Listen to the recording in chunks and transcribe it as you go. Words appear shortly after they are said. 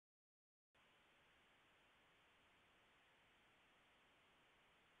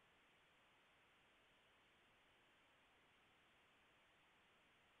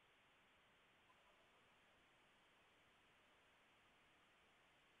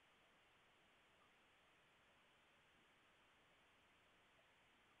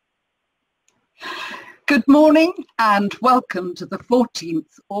Good morning and welcome to the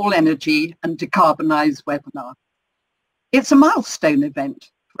 14th All Energy and Decarbonise webinar. It's a milestone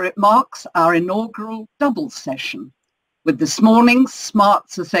event, for it marks our inaugural double session, with this morning's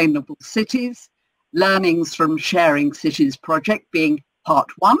Smart Sustainable Cities, Learnings from Sharing Cities project being part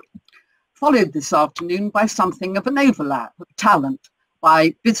one, followed this afternoon by something of an overlap of talent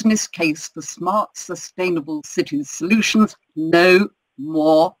by Business Case for Smart Sustainable Cities Solutions, No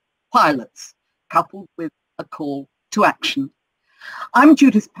More Pilots, coupled with a call to action. I'm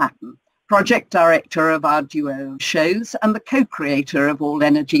Judith Patton, Project Director of our duo of shows and the co-creator of All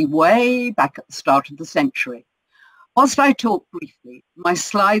Energy way back at the start of the century. Whilst I talk briefly, my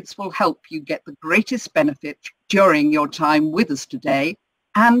slides will help you get the greatest benefit during your time with us today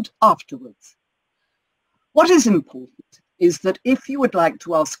and afterwards. What is important is that if you would like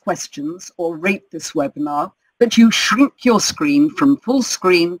to ask questions or rate this webinar, that you shrink your screen from full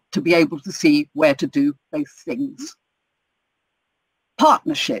screen to be able to see where to do both things.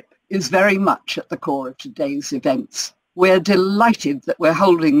 Partnership is very much at the core of today's events. We're delighted that we're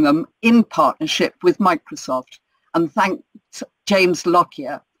holding them in partnership with Microsoft, and thanks James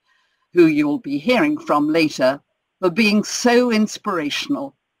Lockyer, who you'll be hearing from later, for being so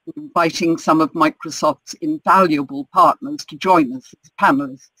inspirational, inviting some of Microsoft's invaluable partners to join us as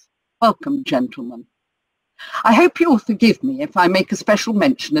panelists. Welcome, gentlemen. I hope you'll forgive me if I make a special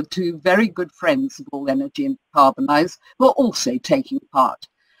mention of two very good friends of All Energy and Decarbonise who are also taking part.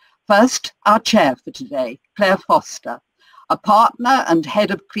 First, our chair for today, Clare Foster, a partner and head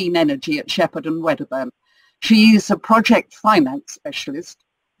of clean energy at Shepherd and Wedderburn. She is a project finance specialist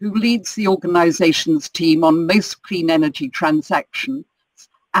who leads the organisation's team on most clean energy transactions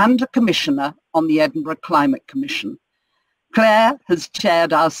and a commissioner on the Edinburgh Climate Commission. Clare has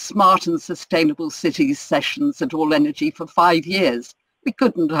chaired our Smart and Sustainable Cities sessions at All Energy for 5 years. We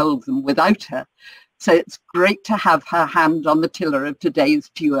couldn't hold them without her. So it's great to have her hand on the tiller of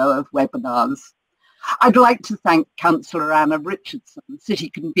today's duo of webinars. I'd like to thank Councillor Anna Richardson, City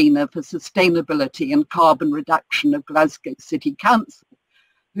Convener for Sustainability and Carbon Reduction of Glasgow City Council,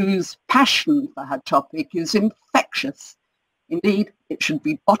 whose passion for her topic is infectious. Indeed, it should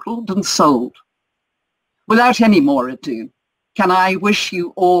be bottled and sold. Without any more ado, can I wish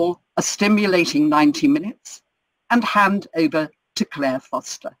you all a stimulating 90 minutes and hand over to Clare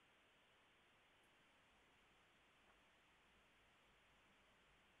Foster.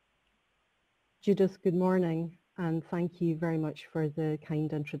 Judith, good morning, and thank you very much for the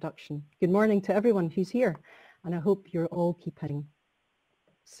kind introduction. Good morning to everyone who's here, and I hope you're all keeping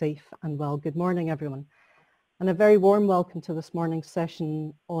safe and well. Good morning, everyone. And a very warm welcome to this morning's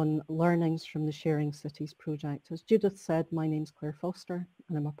session on learnings from the Sharing Cities project. As Judith said, my name's Clare Foster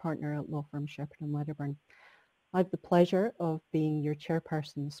and I'm a partner at law firm Shepherd and Wedderburn. I have the pleasure of being your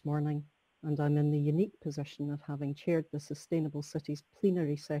chairperson this morning, and I'm in the unique position of having chaired the Sustainable Cities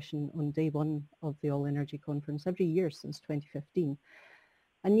plenary session on day one of the All Energy Conference every year since 2015.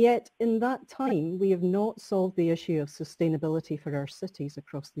 And yet in that time, we have not solved the issue of sustainability for our cities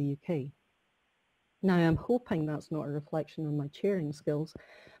across the UK. Now, I'm hoping that's not a reflection on my chairing skills,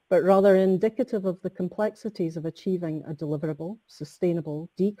 but rather indicative of the complexities of achieving a deliverable, sustainable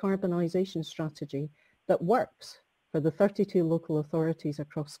decarbonisation strategy that works for the 32 local authorities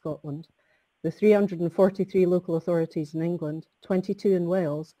across Scotland, the 343 local authorities in England, 22 in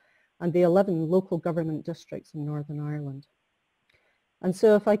Wales, and the 11 local government districts in Northern Ireland. And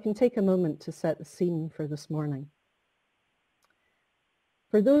so if I can take a moment to set the scene for this morning.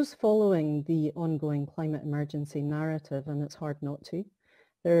 For those following the ongoing climate emergency narrative, and it's hard not to,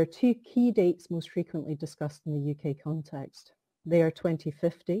 there are two key dates most frequently discussed in the UK context. They are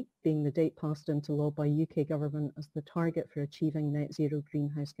 2050, being the date passed into law by UK government as the target for achieving net zero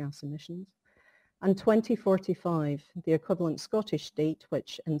greenhouse gas emissions, and 2045, the equivalent Scottish date,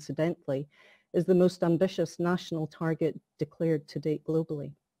 which incidentally is the most ambitious national target declared to date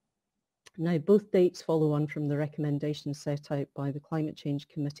globally. Now, both dates follow on from the recommendations set out by the Climate Change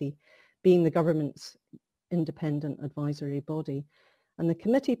Committee, being the government's independent advisory body. And the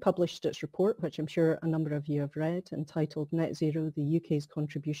committee published its report, which I'm sure a number of you have read, entitled Net Zero, the UK's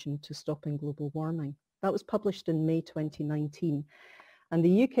Contribution to Stopping Global Warming. That was published in May 2019. And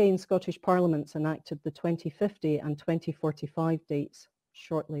the UK and Scottish Parliaments enacted the 2050 and 2045 dates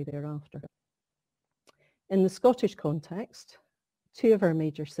shortly thereafter. In the Scottish context, two of our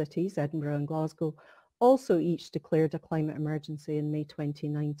major cities, Edinburgh and Glasgow, also each declared a climate emergency in May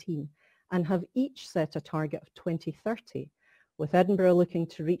 2019 and have each set a target of 2030, with Edinburgh looking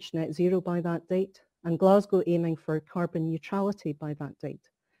to reach net zero by that date and Glasgow aiming for carbon neutrality by that date.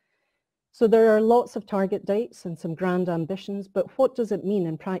 So there are lots of target dates and some grand ambitions, but what does it mean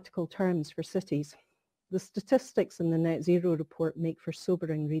in practical terms for cities? The statistics in the Net Zero report make for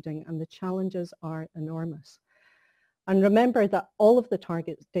sobering reading, and the challenges are enormous. And remember that all of the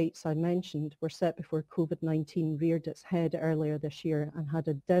target dates I mentioned were set before COVID-19 reared its head earlier this year and had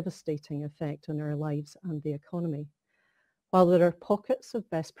a devastating effect on our lives and the economy. While there are pockets of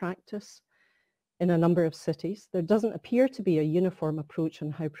best practice in a number of cities, there doesn't appear to be a uniform approach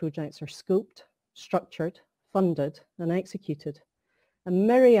on how projects are scoped, structured, funded and executed. A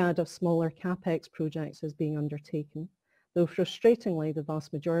myriad of smaller CapEx projects is being undertaken, though frustratingly the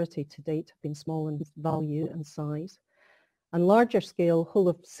vast majority to date have been small in value and size. And larger scale whole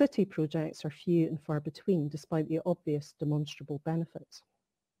of city projects are few and far between, despite the obvious demonstrable benefits.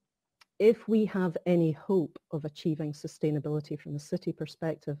 If we have any hope of achieving sustainability from a city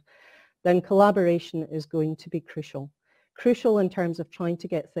perspective, then collaboration is going to be crucial. Crucial in terms of trying to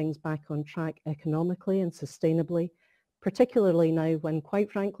get things back on track economically and sustainably, particularly now when,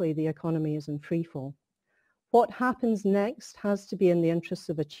 quite frankly, the economy is in freefall. What happens next has to be in the interests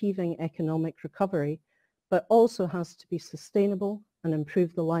of achieving economic recovery, but also has to be sustainable and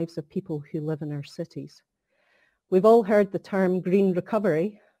improve the lives of people who live in our cities. We've all heard the term green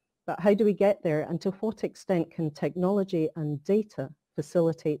recovery, but how do we get there, and to what extent can technology and data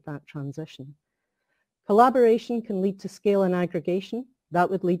facilitate that transition? Collaboration can lead to scale and aggregation. That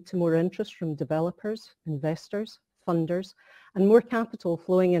would lead to more interest from developers, investors, funders, and more capital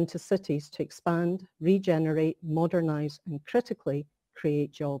flowing into cities to expand, regenerate, modernize, and critically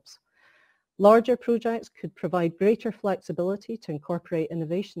create jobs. Larger projects could provide greater flexibility to incorporate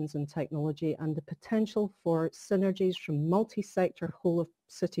innovations in technology, and the potential for synergies from multi-sector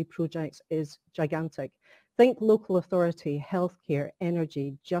whole-of-city projects is gigantic. Think local authority, healthcare,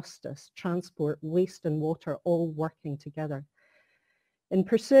 energy, justice, transport, waste and water all working together. In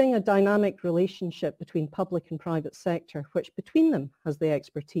pursuing a dynamic relationship between public and private sector, which between them has the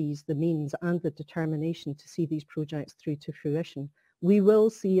expertise, the means and the determination to see these projects through to fruition, we will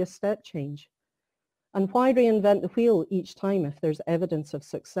see a step change. And why reinvent the wheel each time if there's evidence of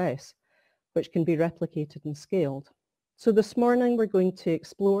success, which can be replicated and scaled? So this morning we're going to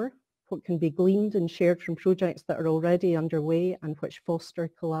explore what can be gleaned and shared from projects that are already underway and which foster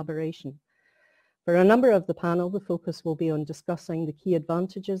collaboration. For a number of the panel, the focus will be on discussing the key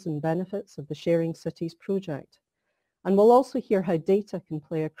advantages and benefits of the Sharing Cities project. And we'll also hear how data can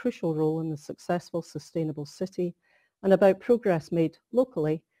play a crucial role in the successful sustainable city, and about progress made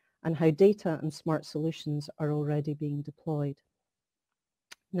locally and how data and smart solutions are already being deployed.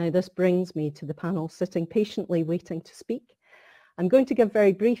 Now this brings me to the panel sitting patiently waiting to speak. I'm going to give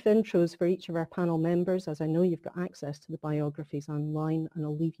very brief intros for each of our panel members, as I know you've got access to the biographies online, and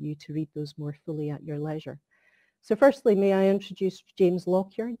I'll leave you to read those more fully at your leisure. So firstly, may I introduce James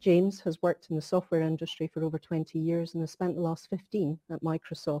Lockyer. James has worked in the software industry for over 20 years and has spent the last 15 at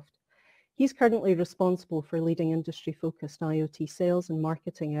Microsoft. He's currently responsible for leading industry-focused IoT sales and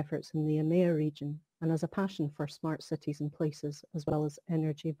marketing efforts in the EMEA region, and has a passion for smart cities and places, as well as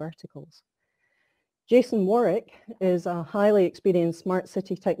energy verticals. Jason Warwick is a highly experienced smart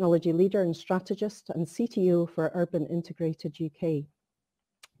city technology leader and strategist and CTO for Urban Integrated UK.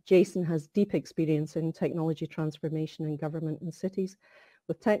 Jason has deep experience in technology transformation in government and cities,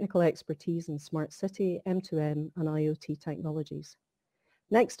 with technical expertise in smart city, M2M and IoT technologies.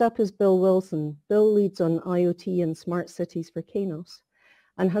 Next up is Bill Wilson. Bill leads on IoT and smart cities for Kainos,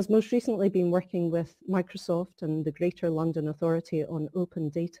 and has most recently been working with Microsoft and the Greater London Authority on open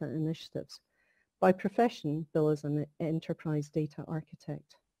data initiatives. By profession, Bill is an enterprise data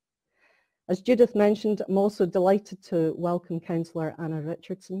architect. As Judith mentioned, I'm also delighted to welcome Councillor Anna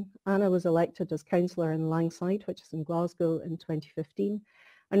Richardson. Anna was elected as Councillor in Langside, which is in Glasgow, in 2015,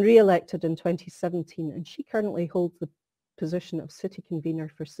 and re-elected in 2017, and she currently holds the position of City Convener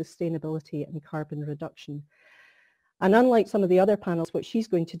for Sustainability and Carbon Reduction. And unlike some of the other panels, what she's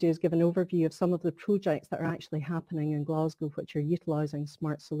going to do is give an overview of some of the projects that are actually happening in Glasgow, which are utilising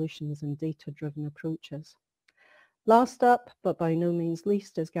smart solutions and data-driven approaches. Last up, but by no means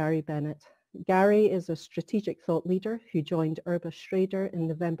least, is Gary Bennett. Gary is a strategic thought leader who joined Urbis Schrader in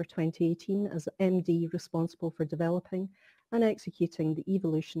November 2018 as MD responsible for developing and executing the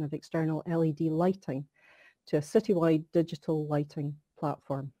evolution of external LED lighting to a citywide digital lighting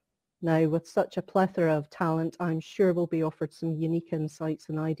platform. Now, with such a plethora of talent, I'm sure we'll be offered some unique insights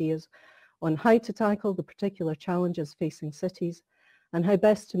and ideas on how to tackle the particular challenges facing cities and how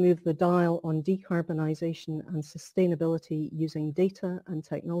best to move the dial on decarbonisation and sustainability using data and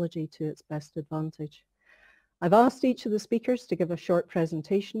technology to its best advantage. I've asked each of the speakers to give a short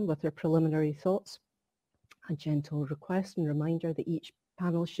presentation with their preliminary thoughts. A gentle request and reminder that each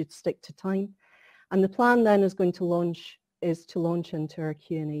panel should stick to time. And the plan then is going to launch is to launch into our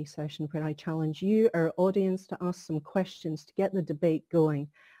Q&A session where I challenge you, our audience, to ask some questions to get the debate going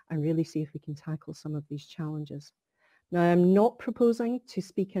and really see if we can tackle some of these challenges. Now, I'm not proposing to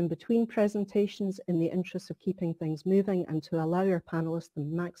speak in between presentations in the interest of keeping things moving and to allow our panelists the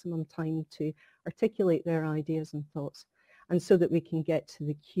maximum time to articulate their ideas and thoughts, and so that we can get to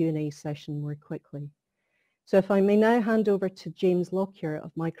the Q&A session more quickly. So if I may now hand over to James Lockyer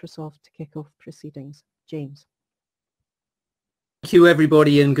of Microsoft to kick off proceedings. James. Thank you,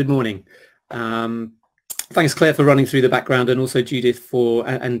 everybody, and good morning. Thanks, Claire, for running through the background, and also Judith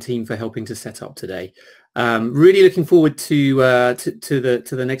and team for helping to set up today. Really looking forward to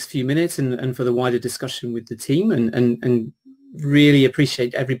the next few minutes and for the wider discussion with the team, and really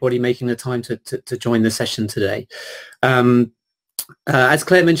appreciate everybody making the time to join the session today. As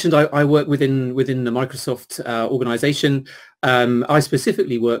Claire mentioned, I work within the Microsoft organization. I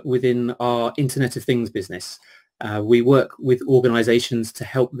specifically work within our Internet of Things business. We work with organizations to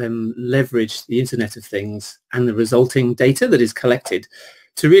help them leverage the Internet of Things and the resulting data that is collected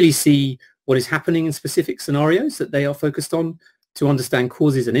to really see what is happening in specific scenarios that they are focused on, to understand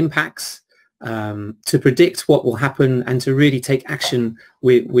causes and impacts, to predict what will happen, and to really take action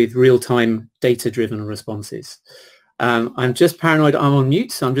with real-time data-driven responses. I'm just paranoid I'm on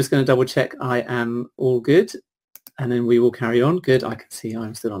mute, so I'm just going to double check I am all good, and then we will carry on. Good, I can see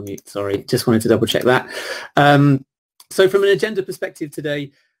I'm still on mute, sorry, just wanted to double check that. So from an agenda perspective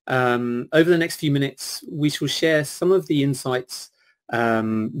today, over the next few minutes, we shall share some of the insights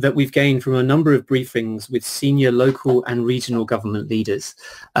that we've gained from a number of briefings with senior local and regional government leaders,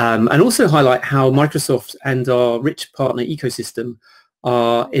 and also highlight how Microsoft and our rich partner ecosystem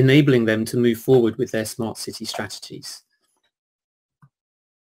are enabling them to move forward with their smart city strategies.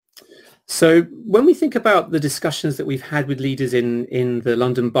 So when we think about the discussions that we've had with leaders in the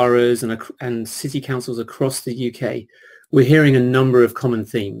London boroughs and city councils across the UK, we're hearing a number of common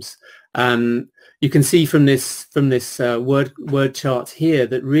themes. You can see from this word chart here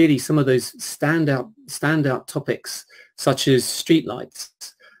that really some of those standout topics, such as streetlights,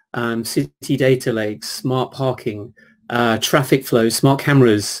 city data lakes, smart parking, traffic flow, smart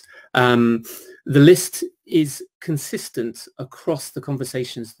cameras. The list is consistent across the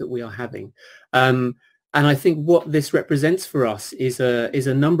conversations that we are having. And I think what this represents for us is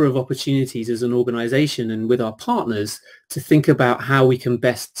a number of opportunities as an organization and with our partners to think about how we can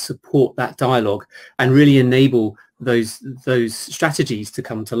best support that dialogue and really enable those strategies to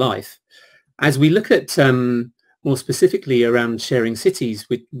come to life. As we look at more specifically around sharing cities,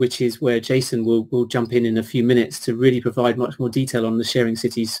 which is where Jason will jump in a few minutes to really provide much more detail on the Sharing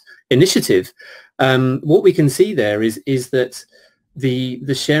Cities initiative, what we can see there is that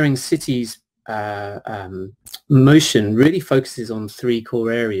the Sharing Cities motion really focuses on three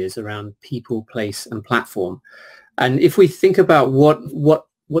core areas around people, place, and platform. And if we think about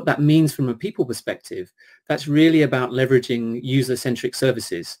what that means from a people perspective, that's really about leveraging user-centric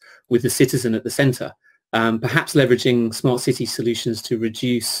services with the citizen at the center, perhaps leveraging smart city solutions to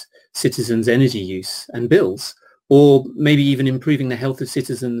reduce citizens' energy use and bills, or maybe even improving the health of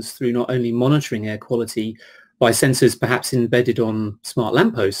citizens through not only monitoring air quality by sensors perhaps embedded on smart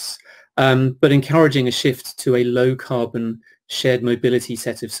lampposts, but encouraging a shift to a low-carbon shared mobility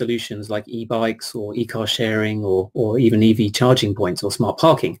set of solutions like e-bikes or e-car sharing or even EV charging points or smart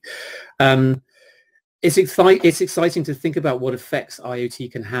parking. It's exciting to think about what effects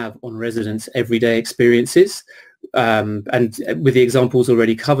IoT can have on residents' everyday experiences, and with the examples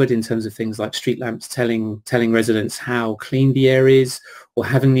already covered in terms of things like street lamps telling residents how clean the air is, or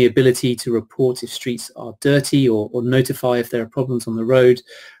having the ability to report if streets are dirty or notify if there are problems on the road,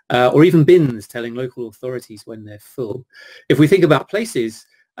 or even bins telling local authorities when they're full. If we think about places,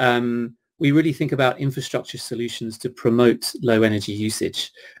 we really think about infrastructure solutions to promote low energy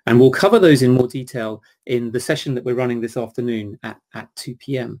usage. And we'll cover those in more detail in the session that we're running this afternoon at 2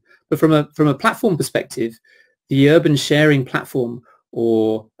 p.m. But from a platform perspective, the urban sharing platform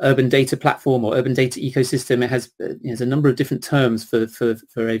or urban data platform or urban data ecosystem, it has a number of different terms for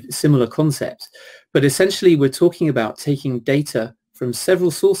a similar concept. But essentially, we're talking about taking data from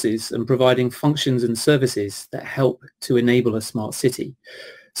several sources and providing functions and services that help to enable a smart city.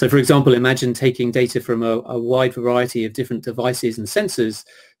 So, for example, imagine taking data from a wide variety of different devices and sensors,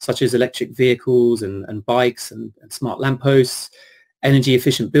 such as electric vehicles and bikes and smart lampposts, energy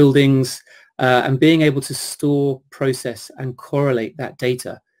efficient buildings, and being able to store, process, and correlate that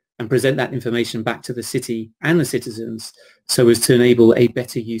data and present that information back to the city and the citizens so as to enable a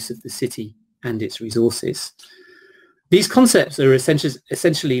better use of the city and its resources. These concepts are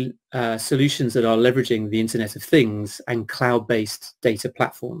essentially solutions that are leveraging the Internet of Things and cloud-based data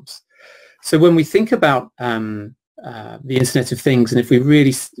platforms. So when we think about the Internet of Things, and if we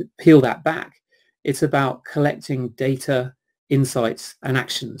really peel that back, it's about collecting data, insights, and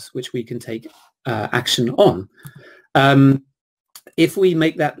actions which we can take action on. If we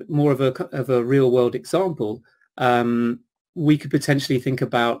make that more of a real-world example, we could potentially think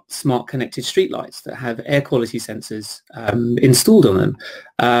about smart connected streetlights that have air quality sensors installed on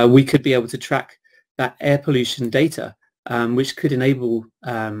them. We could be able to track that air pollution data, which could enable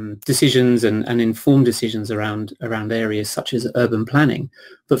decisions and inform decisions around areas such as urban planning.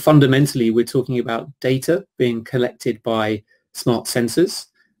 But fundamentally, we're talking about data being collected by smart sensors,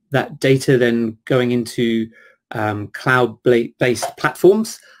 that data then going into cloud-based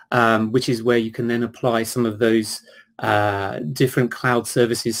platforms, which is where you can then apply some of those different cloud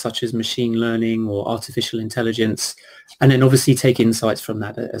services such as machine learning or artificial intelligence, and then obviously take insights from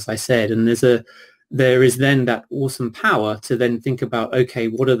that, as I said. And there is then that awesome power to then think about, okay,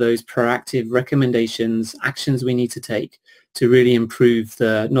 what are those proactive recommendations, actions we need to take to really improve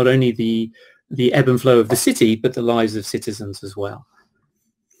not only the ebb and flow of the city, but the lives of citizens as well.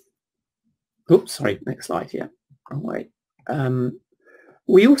 Oops, sorry, next slide, yeah, wrong way.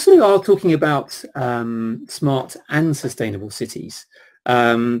 We also are talking about smart and sustainable cities.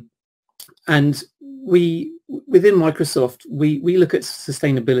 And within Microsoft, we look at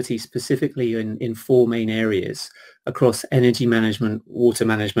sustainability specifically in four main areas across energy management, water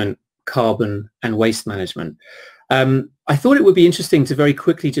management, carbon, and waste management. I thought it would be interesting to very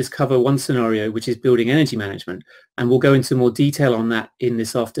quickly just cover one scenario, which is building energy management, and we'll go into more detail on that in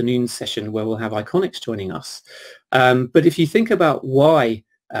this afternoon's session where we'll have Iconics joining us. But if you think about why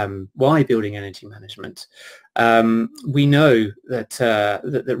building energy management, we know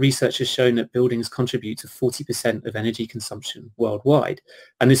that research has shown that buildings contribute to 40% of energy consumption worldwide,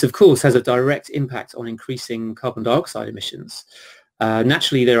 and this of course has a direct impact on increasing carbon dioxide emissions.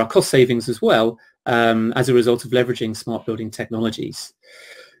 Naturally, there are cost savings as well as a result of leveraging smart building technologies.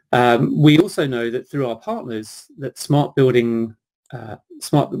 We also know that through our partners that smart buildings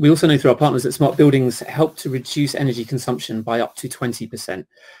help to reduce energy consumption by up to 20%.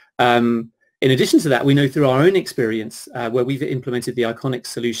 In addition to that, we know through our own experience where we've implemented the Iconics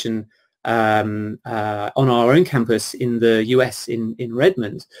solution on our own campus in the US in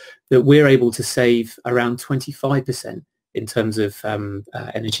Redmond, that we're able to save around 25% in terms of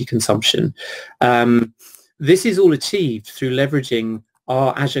energy consumption. This is all achieved through leveraging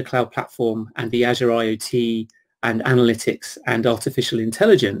our Azure Cloud Platform and the Azure IoT and analytics and artificial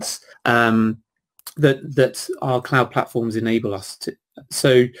intelligence that our cloud platforms enable us to.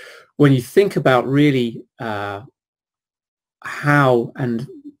 So when you think about really how and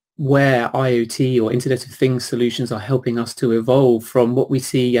where IoT or Internet of Things solutions are helping us to evolve from what we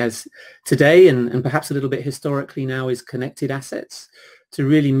see as today and perhaps a little bit historically now is connected assets, to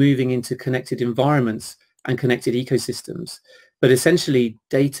really moving into connected environments and connected ecosystems. But essentially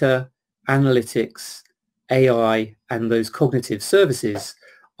data, analytics, AI and those cognitive services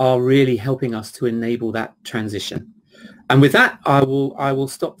are really helping us to enable that transition. And with that, I will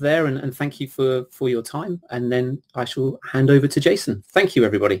stop there and thank you for your time, and then I shall hand over to Jason. Thank you,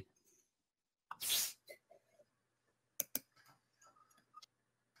 everybody.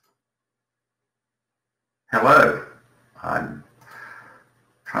 Hello. I'm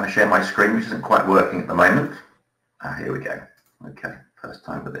trying to share my screen, which isn't quite working at the moment. Here we go. Okay, first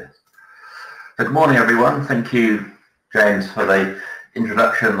time with this. So good morning, everyone. Thank you, James, for the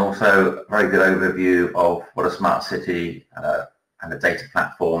introduction, also a very good overview of what a smart city and a data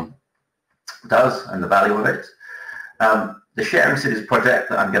platform does and the value of it. The Sharing Cities project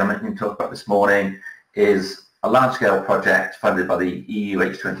that I'm going to talk about this morning is a large-scale project funded by the EU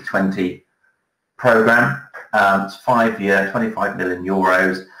H2020 programme. It's 5-year, 25 million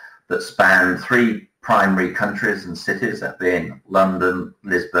euros that span 3 primary countries and cities, that being London,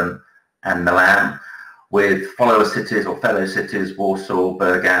 Lisbon and Milan, with follower cities or fellow cities, Warsaw,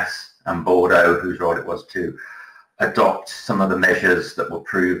 Burgas and Bordeaux, whose role it was to adopt some of the measures that were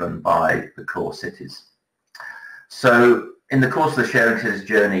proven by the core cities. So in the course of the Sharing Cities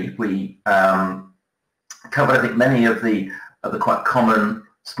journey, we covered, I think, many of the quite common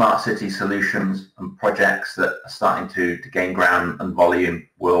smart city solutions and projects that are starting to gain ground and volume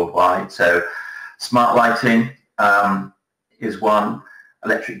worldwide. So smart lighting is one,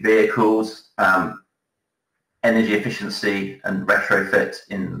 electric vehicles, energy efficiency and retrofit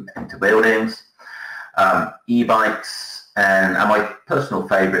into buildings, e-bikes, and my personal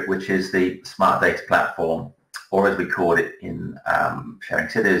favourite, which is the smart data platform, or as we call it in Sharing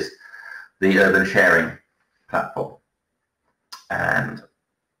Cities, the urban sharing platform. And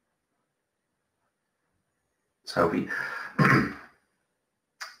so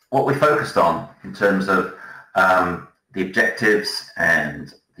what we focused on in terms of the objectives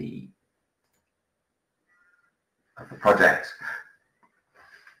and the project.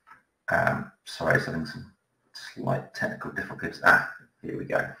 Sorry, having some slight technical difficulties. Here we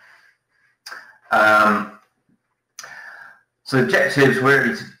go. So objectives were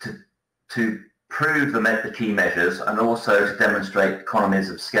really to prove the key measures and also to demonstrate economies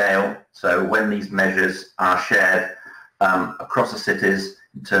of scale. So when these measures are shared across the cities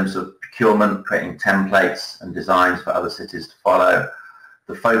in terms of procurement, creating templates and designs for other cities to follow,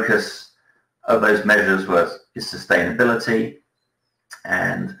 the focus of those measures is sustainability,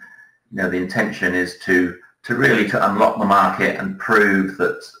 and the intention is to really unlock the market and prove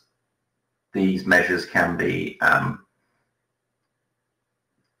that these measures can be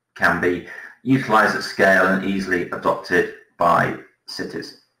utilised at scale and easily adopted by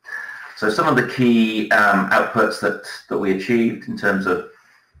cities. So some of the key outputs that we achieved in terms of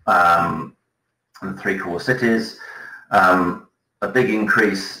the 3 core cities: a big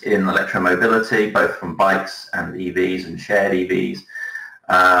increase in electromobility, both from bikes and EVs and shared EVs,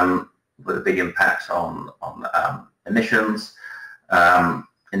 with a big impact on emissions.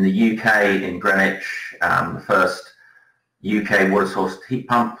 In the UK, in Greenwich, the first UK water-sourced heat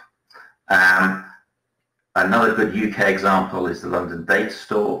pump. Another good UK example is the London Data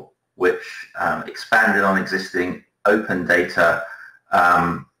Store, which expanded on existing open data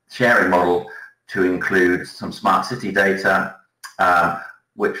sharing model to include some smart city data,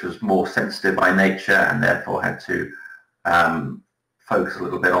 which was more sensitive by nature and therefore had to focus a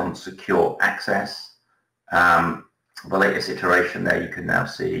little bit on secure access. The latest iteration there, you can now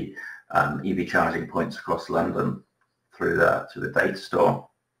see EV charging points across London through the data store.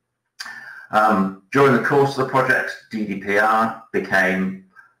 During the course of the project, GDPR became,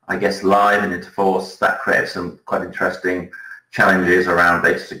 I guess, live and into force. That created some quite interesting challenges around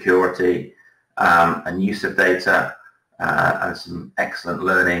data security and use of data, and some excellent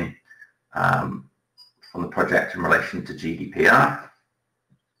learning from the project in relation to GDPR.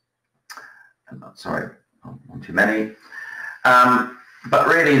 Sorry, not too many. But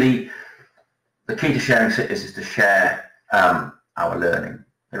really the key to sharing cities is to share our learning.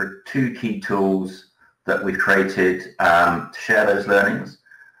 There are 2 key tools that we've created to share those learnings.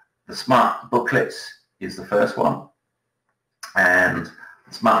 The Smart Booklet is the first one, and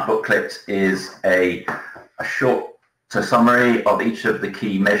the Smart Booklet is a short summary of each of the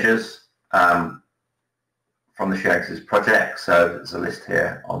key measures from the Sharing Cities project. So there's a list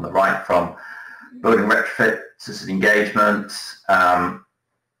here on the right, from building retrofit, citizen engagement,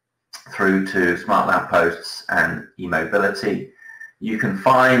 through to smart lampposts and e-mobility. You can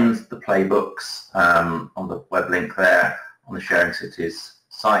find the playbooks on the web link there on the Sharing Cities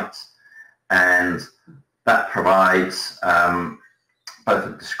site, and that provides both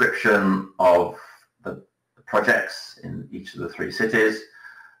a description of the projects in each of the 3 cities,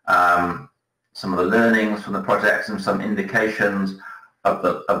 some of the learnings from the projects, and some indications of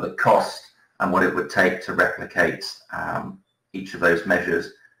the cost and what it would take to replicate each of those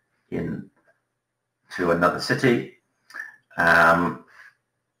measures to another city. The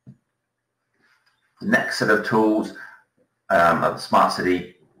next set of tools are the Smart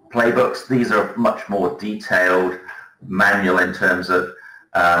City playbooks. These are much more detailed manual in terms of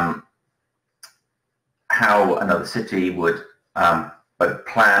how another city would both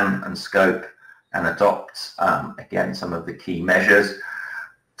plan and scope and adopt, again, some of the key measures.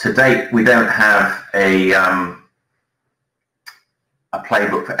 To date, we don't have a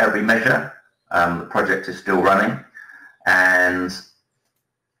playbook for every measure. The project is still running, and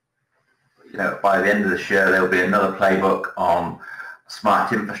by the end of this year, there will be another playbook on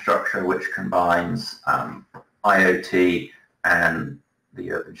smart infrastructure, which combines IoT and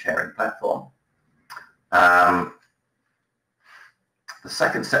the urban sharing platform. The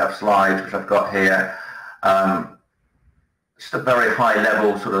second set of slides, which I've got here, just a very high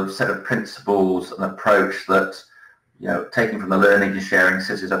level sort of set of principles and approach that, taking from the Learning to Sharing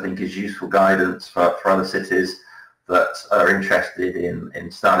Cities, I think is useful guidance for other cities that are interested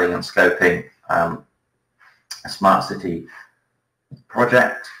in starting and scoping a smart city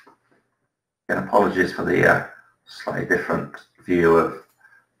project. And apologies for the slightly different view of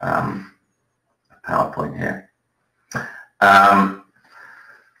PowerPoint here.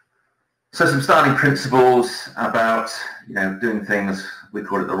 So some starting principles about doing things, we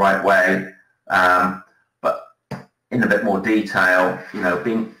call it the right way, but in a bit more detail,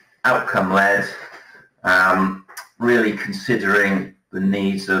 being outcome led, really considering the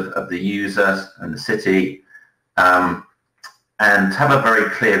needs of the users and the city, and have a very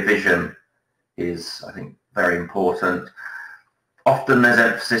clear vision is, I think, very important. Often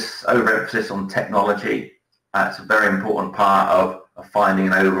there's overemphasis on technology, It's a very important part of finding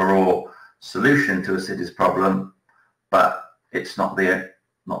an overall solution to a city's problem, but it's not the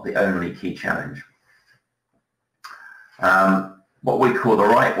only key challenge. What we call the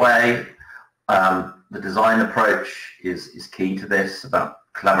right way, the design approach is key to this, about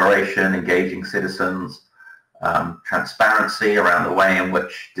collaboration, engaging citizens, transparency around the way in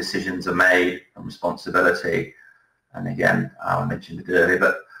which decisions are made, and responsibility. And again, I mentioned it earlier,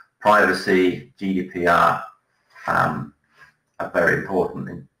 but privacy, GDPR are very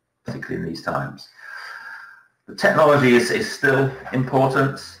important, particularly in these times. The technology is still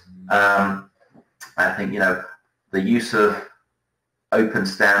important. I think, the use of open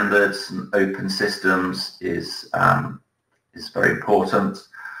standards and open systems is very important.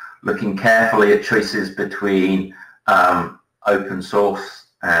 Looking carefully at choices between open source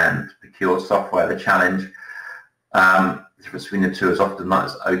and procured software. The challenge, the difference between the two is often not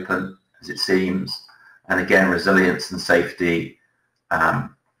as open as it seems. And again, resilience and safety are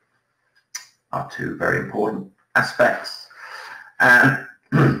two very important aspects. And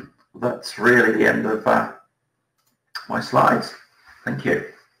that's really the end of my slides. Thank you.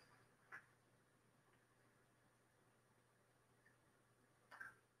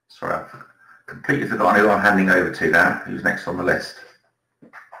 Sorry, I've completely forgotten who I'm handing over to now. Who's next on the list?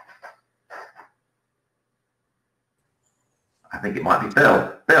 I think it might be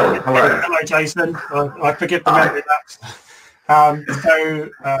Bill. Bill, hello. Hello, Jason. I forgive the memory lapse.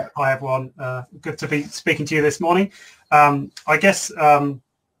 Hi, everyone. Good to be speaking to you this morning. I guess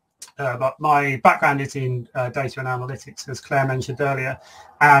but my background is in data and analytics, as Claire mentioned earlier.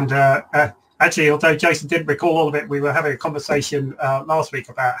 And actually, although Jason didn't recall all of it, we were having a conversation last week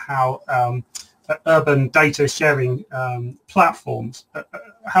about how urban data sharing platforms,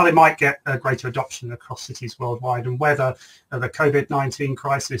 how they might get a greater adoption across cities worldwide, and whether the COVID-19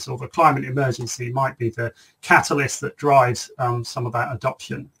 crisis or the climate emergency might be the catalyst that drives some of that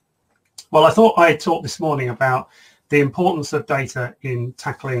adoption. Well, I thought I'd talk this morning about the importance of data in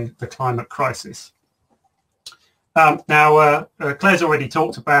tackling the climate crisis. Claire's already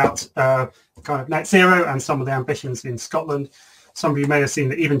talked about kind of net zero and some of the ambitions in Scotland. Some of you may have seen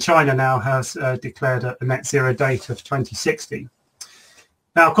that even China now has declared a net zero date of 2060.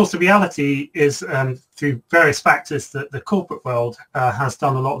 Now, of course, the reality is through various factors that the corporate world has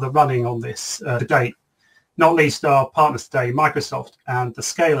done a lot of the running on this to date, not least our partners today, Microsoft, and the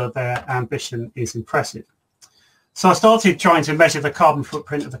scale of their ambition is impressive. So I started trying to measure the carbon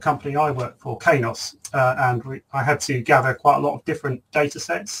footprint of the company I work for, Kainos, and I had to gather quite a lot of different data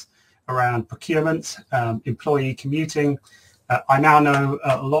sets around procurement, employee commuting. I now know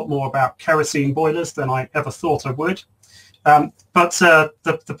a lot more about kerosene boilers than I ever thought I would. But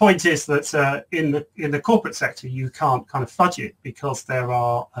the point is that in the corporate sector, you can't kind of fudge it because there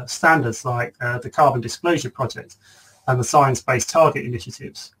are standards like the Carbon Disclosure Project and the Science Based Target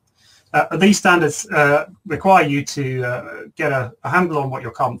Initiatives. These standards require you to get a handle on what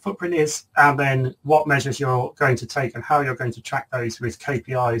your carbon footprint is, and then what measures you're going to take and how you're going to track those with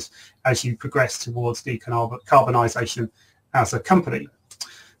KPIs as you progress towards decarbonisation as a company.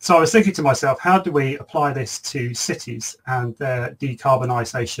 So I was thinking to myself, how do we apply this to cities and their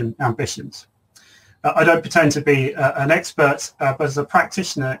decarbonisation ambitions? I don't pretend to be an expert, but as a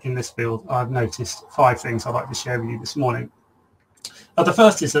practitioner in this field, I've noticed 5 things I'd like to share with you this morning. The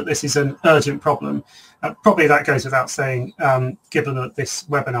first is that this is an urgent problem. Probably that goes without saying, given that this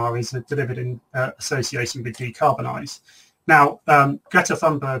webinar is delivered in association with Decarbonise. Now, Greta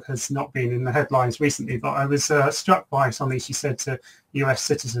Thunberg has not been in the headlines recently, but I was struck by something she said to US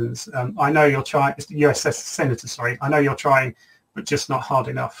citizens. I know you're trying, US senator, sorry, I know you're trying, but just not hard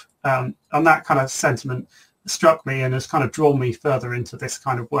enough. And that kind of sentiment struck me and has kind of drawn me further into this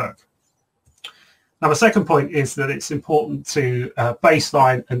kind of work. Now, the second point is that it's important to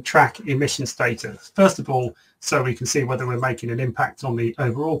baseline and track emissions data. First of all, so we can see whether we're making an impact on the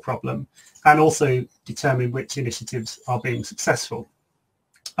overall problem, and also determine which initiatives are being successful.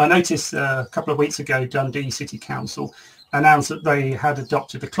 I noticed a couple of weeks ago, Dundee City Council announced that they had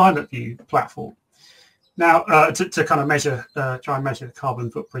adopted the Climate View platform. Now, to kind of measure, try and measure the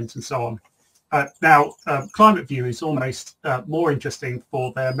carbon footprint and so on. Climate View is almost more interesting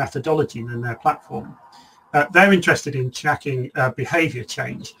for their methodology than their platform. They're interested in tracking behaviour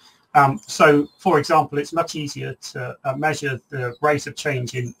change. So, for example, it's much easier to measure the rate of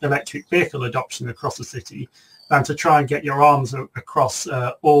change in electric vehicle adoption across the city than to try and get your arms across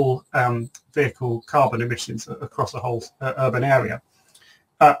all vehicle carbon emissions across a whole urban area.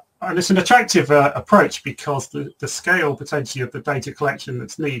 And it's an attractive approach because the scale potentially of the data collection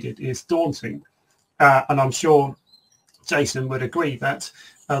that's needed is daunting. And I'm sure Jason would agree that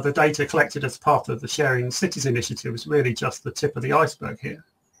the data collected as part of the Sharing Cities initiative is really just the tip of the iceberg here.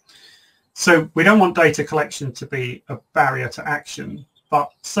 So we don't want data collection to be a barrier to action,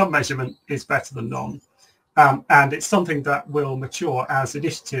 but some measurement is better than none. And it's something that will mature as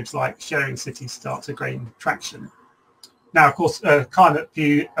initiatives like Sharing Cities start to gain traction. Now, of course, Climate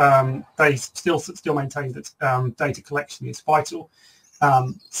View, they still maintain that data collection is vital,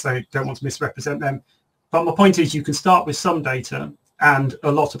 so don't want to misrepresent them. But my point is you can start with some data and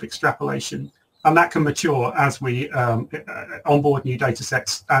a lot of extrapolation, and that can mature as we onboard new data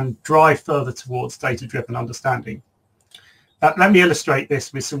sets and drive further towards data-driven understanding. Let me illustrate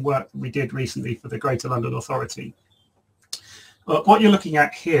this with some work that we did recently for the Greater London Authority. What you're looking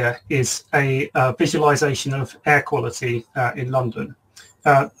at here is a visualization of air quality in London.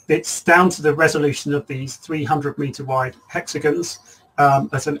 It's down to the resolution of these 300-meter wide hexagons.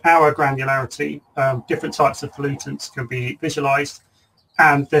 At an hour granularity, different types of pollutants can be visualized,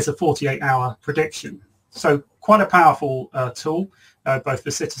 and there's a 48-hour prediction. So quite a powerful tool, both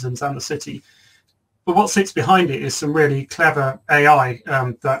for citizens and the city. But what sits behind it is some really clever AI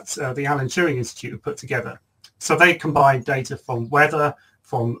that the Alan Turing Institute have put together. So they combine data from weather,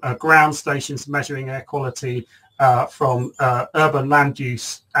 from ground stations measuring air quality, from urban land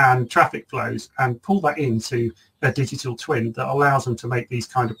use and traffic flows, and pull that into a digital twin that allows them to make these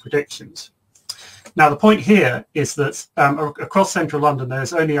kind of predictions. Now, the point here is that across central London,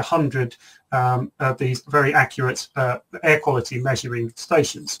 there's only 100 of these very accurate air quality measuring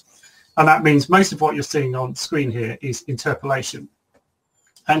stations. And that means most of what you're seeing on screen here is interpolation.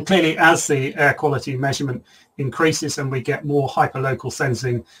 And clearly, as the air quality measurement increases and we get more hyperlocal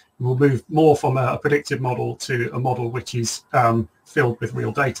sensing, we'll move more from a predictive model to a model which is filled with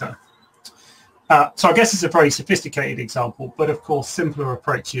real data. So I guess it's a very sophisticated example, but of course, simpler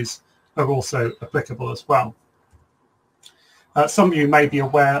approaches are also applicable as well. Some of you may be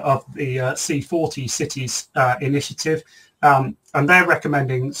aware of the C40 Cities initiative, and they're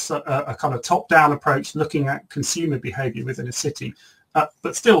recommending a kind of top-down approach looking at consumer behavior within a city,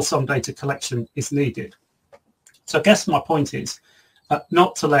 but still some data collection is needed. So I guess my point is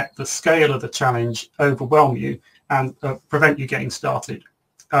not to let the scale of the challenge overwhelm you and prevent you getting started.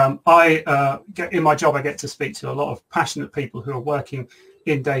 In my job, I get to speak to a lot of passionate people who are working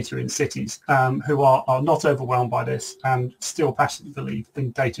in data in cities, who are not overwhelmed by this and still passionately believe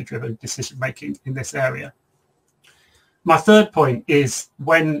in data-driven decision-making in this area. My third point is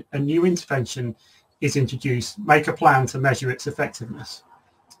when a new intervention is introduced, make a plan to measure its effectiveness.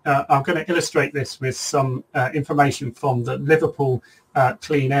 I'm going to illustrate this with some information from the Liverpool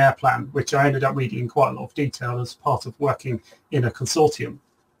Clean Air Plan, which I ended up reading in quite a lot of detail as part of working in a consortium.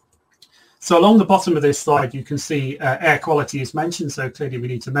 So along the bottom of this slide, you can see air quality is mentioned, so clearly we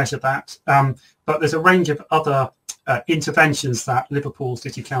need to measure that. But there's a range of other interventions that Liverpool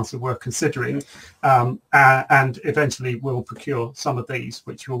City Council were considering, and eventually will procure some of these,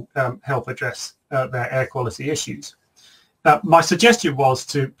 which will help address their air quality issues. My suggestion was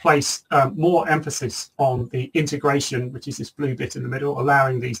to place more emphasis on the integration, which is this blue bit in the middle,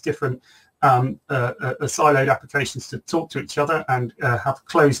 allowing these different siloed applications to talk to each other and have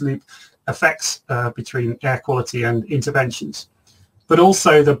closed loop effects between air quality and interventions, but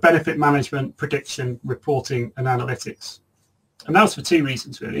also the benefit management, prediction, reporting and analytics. And that was for two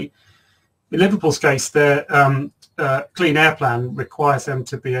reasons, really. In Liverpool's case, their Clean Air Plan requires them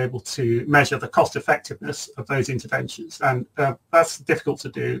to be able to measure the cost effectiveness of those interventions. And that's difficult to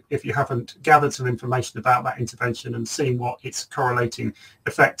do if you haven't gathered some information about that intervention and seen what its correlating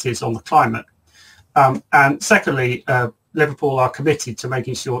effect is on the climate. And secondly, Liverpool are committed to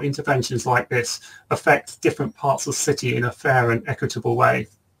making sure interventions like this affect different parts of the city in a fair and equitable way.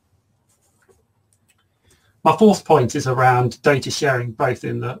 My fourth point is around data sharing, both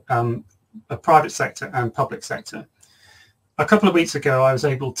in the private sector and public sector. A couple of weeks ago, I was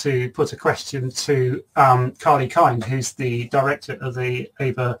able to put a question to Carly Kind, who's the director of the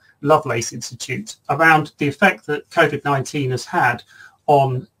Ava Lovelace Institute, around the effect that COVID-19 has had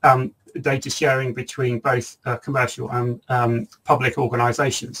on data sharing between both commercial and public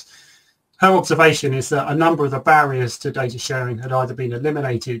organisations. Her observation is that a number of the barriers to data sharing had either been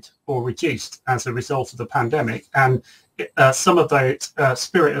eliminated or reduced as a result of the pandemic, and some of the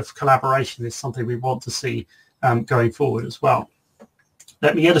spirit of collaboration is something we want to see going forward as well.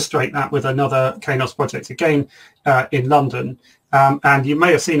 Let me illustrate that with another Kainos project again in London, and you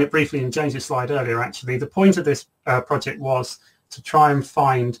may have seen it briefly in James's slide earlier. Actually, the point of this project was to try and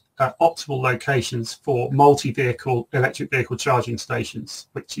find optimal locations for multi-vehicle electric vehicle charging stations,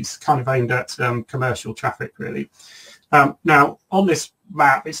 which is kind of aimed at commercial traffic, really. Now, on this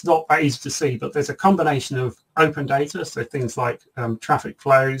map, it's not that easy to see, but there's a combination of open data, so things like traffic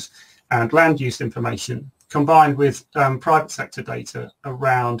flows and land use information, combined with private sector data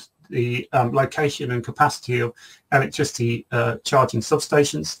around the location and capacity of electricity charging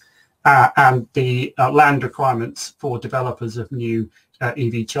substations and the land requirements for developers of new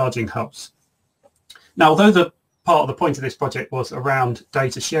EV charging hubs. Now, although the part of the point of this project was around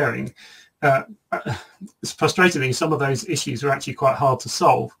data sharing, frustratingly, some of those issues are actually quite hard to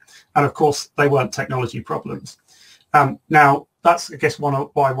solve, and of course they weren't technology problems. Now, that's, I guess, one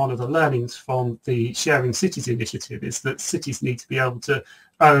of the learnings from the Sharing Cities initiative is that cities need to be able to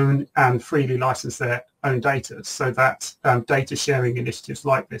own and freely license their own data, so that data sharing initiatives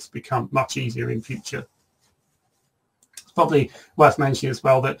like this become much easier in future. It's probably worth mentioning as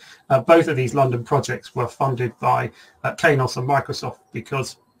well that both of these London projects were funded by Kainos and Microsoft,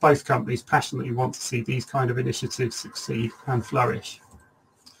 because both companies passionately want to see these kind of initiatives succeed and flourish.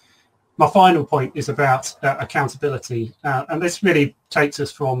 My final point is about accountability, and this really takes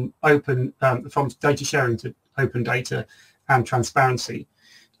us from data sharing to open data and transparency.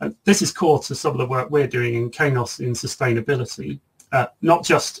 This is core to some of the work we're doing in Kainos in sustainability, not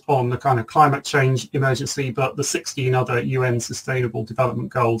just on the kind of climate change emergency, but the 16 other UN Sustainable Development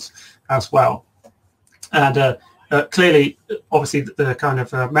Goals as well. And clearly, obviously, the kind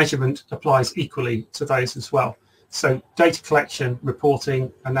of measurement applies equally to those as well. So data collection,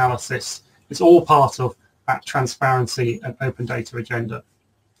 reporting, analysis, it's all part of that transparency and open data agenda.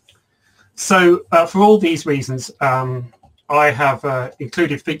 So for all these reasons, I have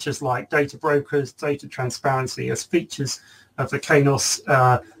included features like data brokers, data transparency as features of the Kainos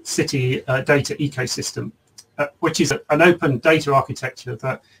city data ecosystem, which is an open data architecture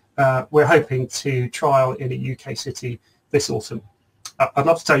that we're hoping to trial in a UK city this autumn. I'd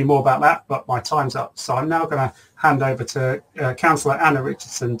love to tell you more about that, but my time's up. So I'm now going to hand over to Councillor Anna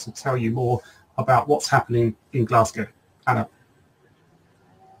Richardson to tell you more about what's happening in Glasgow. Anna.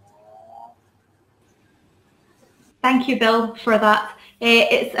 Thank you, Bill, for that.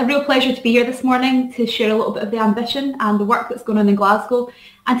 It's a real pleasure to be here this morning to share a little bit of the ambition and the work that's going on in Glasgow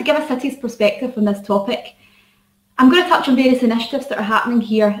and to give a city's perspective on this topic. I'm going to touch on various initiatives that are happening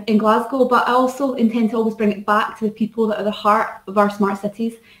here in Glasgow, but I also intend to always bring it back to the people that are the heart of our smart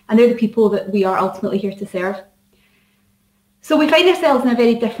cities, and they're the people that we are ultimately here to serve. So we find ourselves in a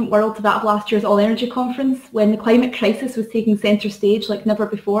very different world to that of last year's All Energy Conference, when the climate crisis was taking centre stage like never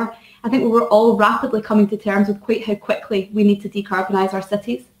before. I think we were all rapidly coming to terms with quite how quickly we need to decarbonise our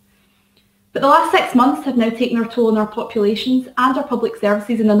cities. But the last 6 months have now taken our toll on our populations and our public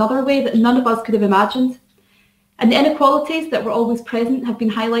services in another way that none of us could have imagined. And the inequalities that were always present have been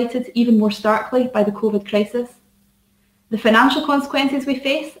highlighted even more starkly by the COVID crisis. The financial consequences we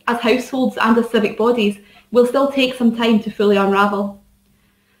face as households and as civic bodies will still take some time to fully unravel.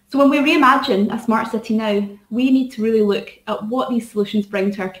 So when we reimagine a smart city now, we need to really look at what these solutions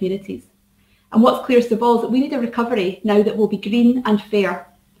bring to our communities. And what's clearest of all is that we need a recovery now that will be green and fair.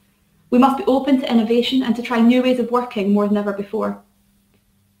 We must be open to innovation and to try new ways of working more than ever before.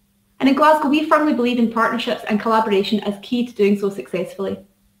 And in Glasgow, we firmly believe in partnerships and collaboration as key to doing so successfully.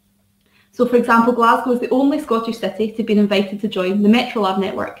 So for example, Glasgow is the only Scottish city to have been invited to join the MetroLab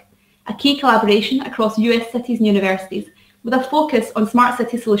network, a key collaboration across US cities and universities with a focus on smart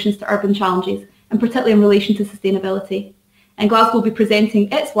city solutions to urban challenges, and particularly in relation to sustainability. And Glasgow will be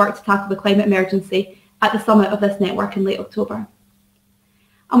presenting its work to tackle the climate emergency at the summit of this network in late October.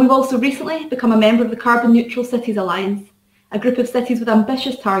 And we've also recently become a member of the Carbon Neutral Cities Alliance, a group of cities with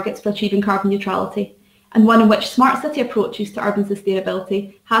ambitious targets for achieving carbon neutrality, and one in which smart city approaches to urban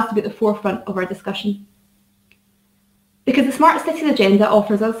sustainability has to be at the forefront of our discussion. Because the Smart Cities agenda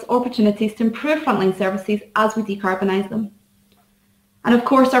offers us opportunities to improve frontline services as we decarbonise them. And of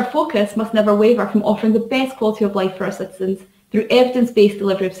course, our focus must never waver from offering the best quality of life for our citizens through evidence-based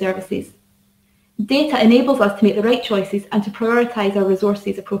delivery of services. Data enables us to make the right choices and to prioritise our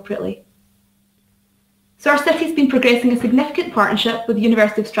resources appropriately. So our city's been progressing a significant partnership with the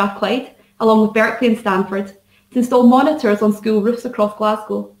University of Strathclyde, along with Berkeley and Stanford, to install monitors on school roofs across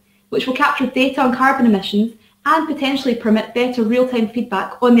Glasgow, which will capture data on carbon emissions and potentially permit better real-time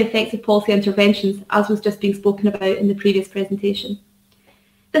feedback on the effects of policy interventions, as was just being spoken about in the previous presentation.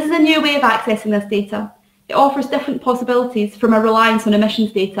 This is a new way of accessing this data. It offers different possibilities from a reliance on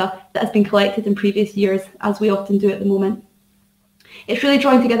emissions data that has been collected in previous years, as we often do at the moment. It's really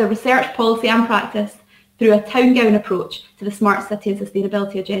drawing together research, policy and practice through a town-gown approach to the smart city and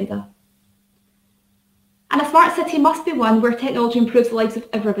sustainability agenda. And a smart city must be one where technology improves the lives of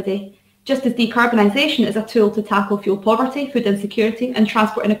everybody, just as decarbonisation is a tool to tackle fuel poverty, food insecurity and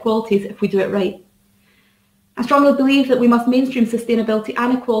transport inequalities if we do it right. I strongly believe that we must mainstream sustainability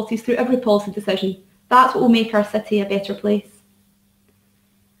and equalities through every policy decision. That's what will make our city a better place.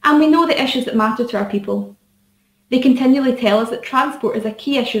 And we know the issues that matter to our people. They continually tell us that transport is a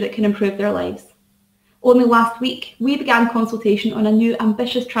key issue that can improve their lives. Only last week, we began consultation on a new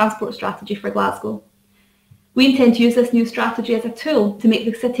ambitious transport strategy for Glasgow. We intend to use this new strategy as a tool to make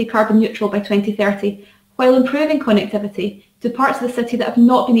the city carbon neutral by 2030, while improving connectivity to parts of the city that have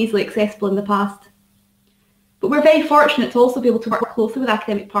not been easily accessible in the past. But we're very fortunate to also be able to work closely with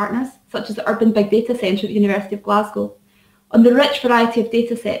academic partners, such as the Urban Big Data Centre at the University of Glasgow, on the rich variety of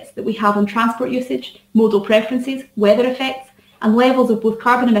data sets that we have on transport usage, modal preferences, weather effects, and levels of both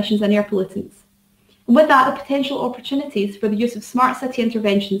carbon emissions and air pollutants. And with that, the potential opportunities for the use of smart city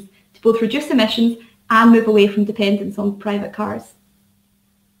interventions to both reduce emissions and move away from dependence on private cars.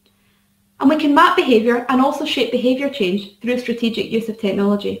 And we can map behaviour and also shape behaviour change through strategic use of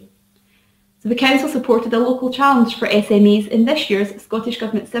technology. So the Council supported a local challenge for SMEs in this year's Scottish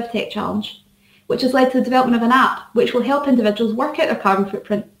Government CivTech Challenge, which has led to the development of an app which will help individuals work out their carbon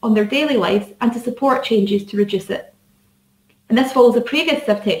footprint on their daily lives and to support changes to reduce it. And this follows a previous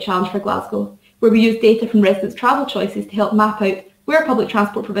CivTech Challenge for Glasgow, where we used data from residents' travel choices to help map out where public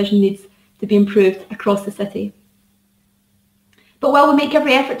transport provision needs to be improved across the city. But while we make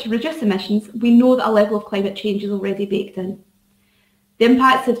every effort to reduce emissions, we know that a level of climate change is already baked in. The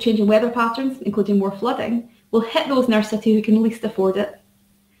impacts of changing weather patterns, including more flooding, will hit those in our city who can least afford it.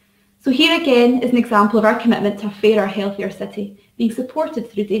 So here again is an example of our commitment to a fairer, healthier city, being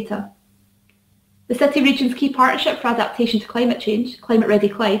supported through data. The City Region's key partnership for adaptation to climate change, Climate Ready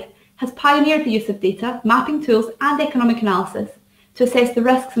Clyde, has pioneered the use of data, mapping tools and economic analysis to assess the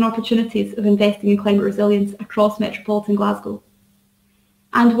risks and opportunities of investing in climate resilience across metropolitan Glasgow.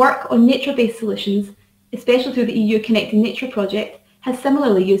 And work on nature-based solutions, especially through the EU Connecting Nature project, has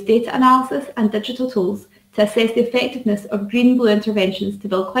similarly used data analysis and digital tools to assess the effectiveness of green-blue interventions to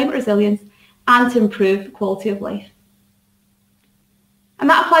build climate resilience and to improve quality of life. And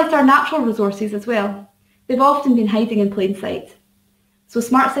that applies to our natural resources as well. They've often been hiding in plain sight. So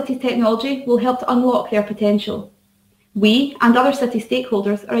smart cities technology will help to unlock their potential. We and other city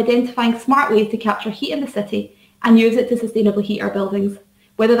stakeholders are identifying smart ways to capture heat in the city and use it to sustainably heat our buildings,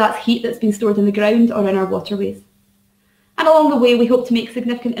 whether that's heat that's been stored in the ground or in our waterways. And along the way, we hope to make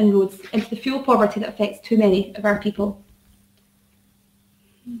significant inroads into the fuel poverty that affects too many of our people.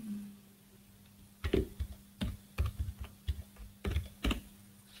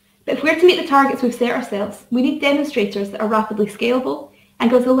 But if we're to meet the targets we've set ourselves, we need demonstrators that are rapidly scalable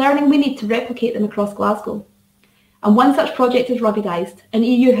and give us the learning we need to replicate them across Glasgow. And one such project is Ruggedised, an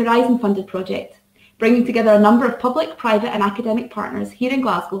EU Horizon funded project, bringing together a number of public, private and academic partners here in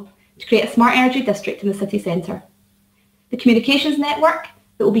Glasgow to create a smart energy district in the city centre. The communications network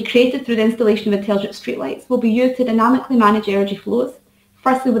that will be created through the installation of intelligent streetlights will be used to dynamically manage energy flows,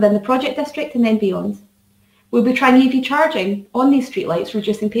 firstly within the project district and then beyond. We'll be trying EV charging on these streetlights,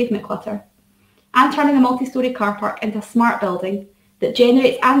 reducing pavement clutter, and turning a multi-storey car park into a smart building that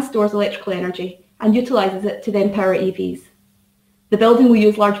generates and stores electrical energy and utilises it to then power EVs. The building will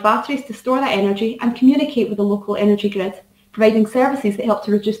use large batteries to store that energy and communicate with the local energy grid, providing services that help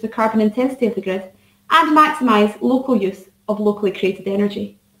to reduce the carbon intensity of the grid and maximise local use of locally created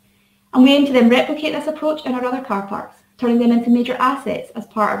energy. And we aim to then replicate this approach in our other car parks, turning them into major assets as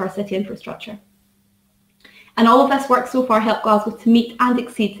part of our city infrastructure. And all of this work so far helped Glasgow to meet and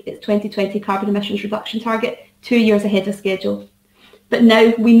exceed its 2020 carbon emissions reduction target 2 years ahead of schedule. But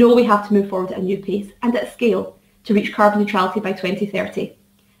now we know we have to move forward at a new pace and at scale to reach carbon neutrality by 2030,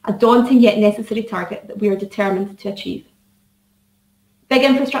 a daunting yet necessary target that we are determined to achieve. Big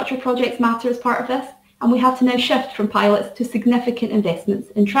infrastructure projects matter as part of this, and we have to now shift from pilots to significant investments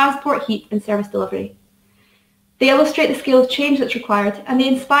in transport, heat and service delivery. They illustrate the scale of change that's required, and they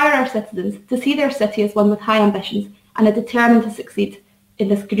inspire our citizens to see their city as one with high ambitions and are determined to succeed in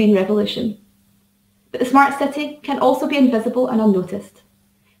this green revolution. But the smart city can also be invisible and unnoticed.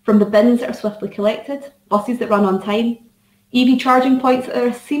 From the bins that are swiftly collected, buses that run on time, EV charging points that are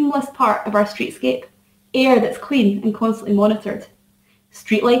a seamless part of our streetscape, air that's clean and constantly monitored,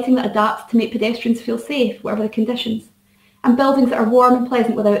 street lighting that adapts to make pedestrians feel safe, whatever the conditions, and buildings that are warm and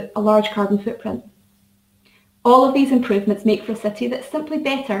pleasant without a large carbon footprint. All of these improvements make for a city that's simply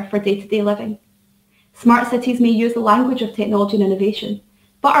better for day-to-day living. Smart cities may use the language of technology and innovation,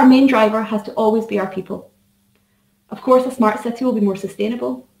 but our main driver has to always be our people. Of course, a smart city will be more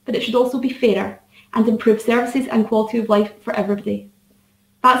sustainable, but it should also be fairer and improve services and quality of life for everybody.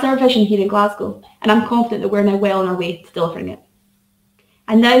 That's our vision here in Glasgow, and I'm confident that we're now well on our way to delivering it.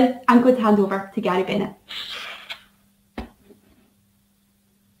 And now I'm going to hand over to Gary Bennett.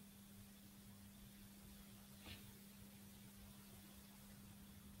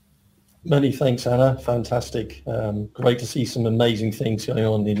 Many thanks, Anna. Fantastic. Great to see some amazing things going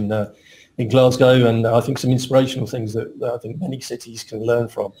on in Glasgow, and I think some inspirational things that I think many cities can learn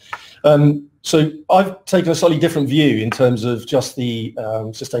from. So I've taken a slightly different view in terms of just the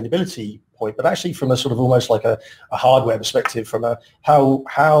sustainability point, but actually from a sort of almost like a hardware perspective, from a how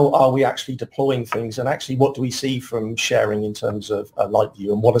are we actually deploying things, and actually what do we see from sharing in terms of a light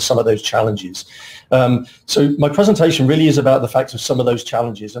view, and what are some of those challenges. So my presentation really is about the facts of some of those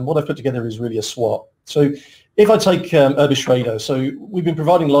challenges, and what I've put together is really a SWOT. So if I take Urbis Radar, so we've been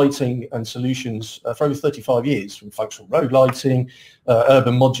providing lighting and solutions for over 35 years, from functional road lighting,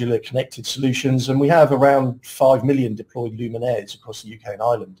 urban modular connected solutions, and we have around 5 million deployed luminaires across the UK and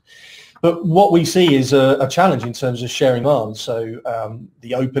Ireland. But what we see is a challenge in terms of sharing on. So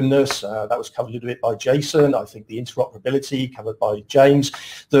the openness, that was covered a little bit by Jason. I think the interoperability covered by James,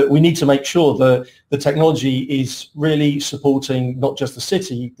 that we need to make sure that the technology is really supporting not just the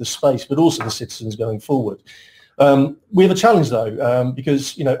city, the space, but also the citizens going forward. We have a challenge though,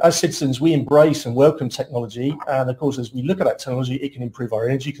 because as citizens we embrace and welcome technology, and of course as we look at that technology it can improve our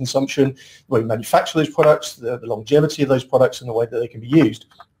energy consumption, the way we manufacture those products, the longevity of those products and the way that they can be used.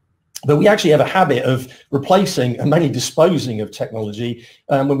 But we actually have a habit of replacing and mainly disposing of technology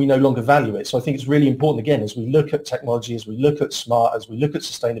when we no longer value it. So I think it's really important, again, as we look at technology, as we look at smart, as we look at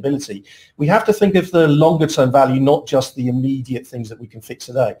sustainability, we have to think of the longer term value, not just the immediate things that we can fix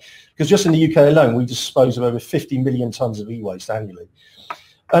today. Because just in the UK alone, we dispose of over 50 million tonnes of e-waste annually.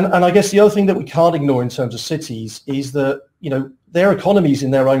 And I guess the other thing that we can't ignore in terms of cities is that, they're economies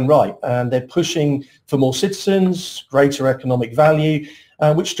in their own right, and they're pushing for more citizens, greater economic value,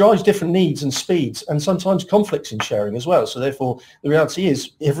 which drives different needs and speeds, and sometimes conflicts in sharing as well. So therefore, the reality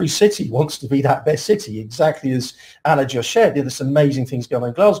is every city wants to be that best city, exactly as Anna just shared. There's some amazing things going on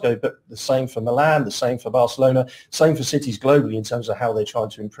in Glasgow, but the same for Milan, the same for Barcelona, same for cities globally in terms of how they're trying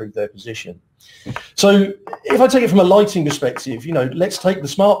to improve their position. So if I take it from a lighting perspective, let's take the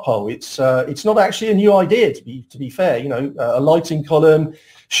smart pole. It's not actually a new idea, to be fair. A lighting column,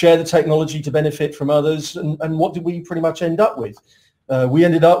 share the technology to benefit from others, and what did we pretty much end up with? We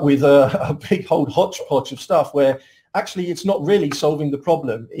ended up with a big old hodgepodge of stuff where actually it's not really solving the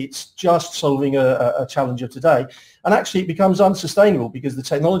problem. It's just solving a challenge of today. And actually it becomes unsustainable because the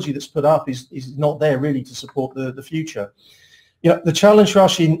technology that's put up is not there really to support the future. The challenge for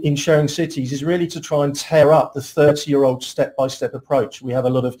us in sharing cities is really to try and tear up the 30-year-old step-by-step approach. We have a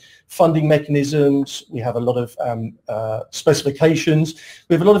lot of funding mechanisms, we have a lot of specifications,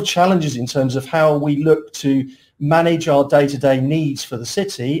 we have a lot of challenges in terms of how we look to manage our day-to-day needs for the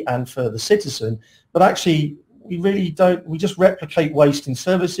city and for the citizen, but actually we really don't, we just replicate waste in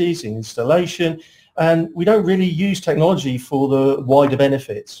services, in installation, and we don't really use technology for the wider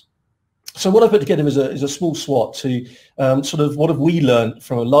benefits. So what I put together is a small SWOT to sort of what have we learned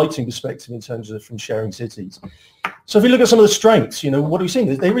from a lighting perspective in terms of from sharing cities. So if we look at some of the strengths, what are we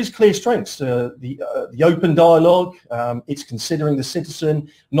seeing? There is clear strengths. The open dialogue, it's considering the citizen,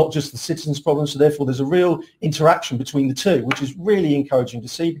 not just the citizen's problem. So therefore, there's a real interaction between the two, which is really encouraging to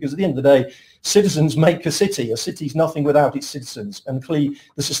see, because at the end of the day, citizens make a city. A city is nothing without its citizens. And clearly,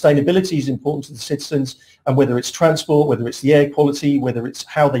 the sustainability is important to the citizens, and whether it's transport, whether it's the air quality, whether it's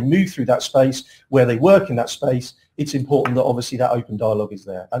how they move through that space, where they work in that space, it's important that obviously that open dialogue is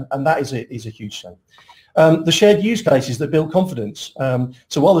there. And that is a huge strength. The shared use cases that build confidence.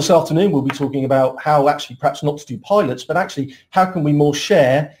 So while this afternoon we'll be talking about how actually perhaps not to do pilots, but actually how can we more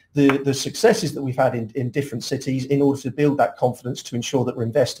share the successes that we've had in different cities in order to build that confidence to ensure that we're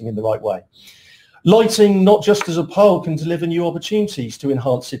investing in the right way. Lighting, not just as a pole, can deliver new opportunities to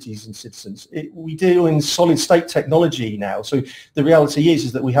enhance cities and citizens. We deal in solid state technology now, so the reality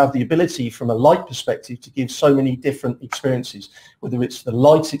is that we have the ability from a light perspective to give so many different experiences, whether it's the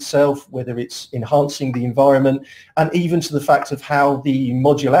light itself, whether it's enhancing the environment, and even to the fact of how the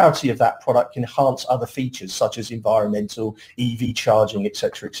modularity of that product can enhance other features such as environmental, EV charging,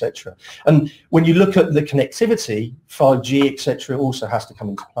 etc., etc. And when you look at the connectivity, 5G, etc., also has to come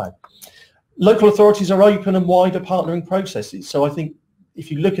into play. Local authorities are open and wider partnering processes. So I think if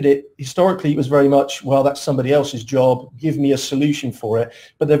you look at it, historically it was very much, well, that's somebody else's job, give me a solution for it.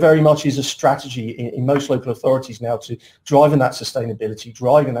 But there very much is a strategy in most local authorities now to driving that sustainability,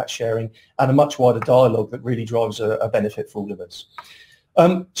 driving that sharing, and a much wider dialogue that really drives a benefit for all of us.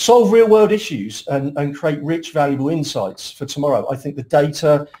 Solve real-world issues and create rich, valuable insights for tomorrow. I think the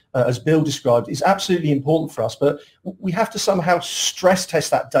data, as Bill described, is absolutely important for us, but we have to somehow stress test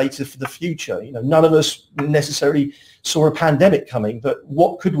that data for the future. None of us necessarily saw a pandemic coming, but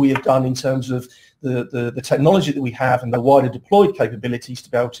what could we have done in terms of the technology that we have and the wider deployed capabilities to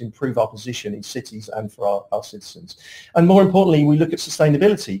be able to improve our position in cities and for our citizens? And more importantly, we look at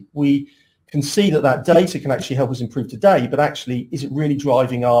sustainability. We can see that that data can actually help us improve today, but actually, is it really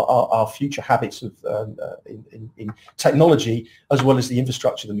driving our future habits of in technology, as well as the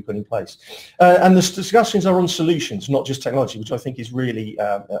infrastructure that we put in place? And the discussions are on solutions, not just technology, which I think is really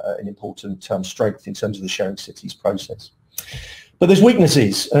an important strength in terms of the sharing cities process. But there's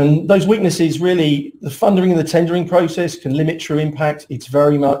weaknesses, and those weaknesses really, the funding and the tendering process can limit true impact. It's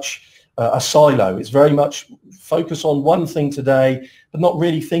very much a silo. It's very much focus on one thing today, but not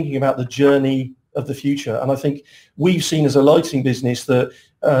really thinking about the journey of the future. And I think we've seen as a lighting business that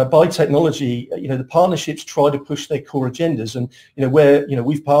by technology, the partnerships try to push their core agendas, and where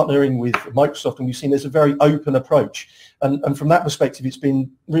we've partnering with Microsoft, and we've seen there's a very open approach, and from that perspective, it's been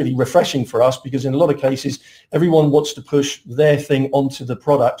really refreshing for us, because in a lot of cases, everyone wants to push their thing onto the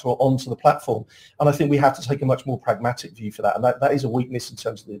product or onto the platform, and I think we have to take a much more pragmatic view for that, and that is a weakness in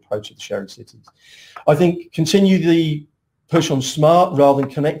terms of the approach of the sharing cities. I think continue the push on smart rather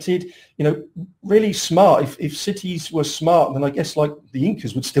than connected. Really smart. If cities were smart, then I guess like the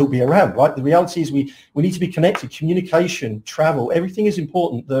Incas would still be around, right? The reality is we need to be connected. Communication, travel, everything is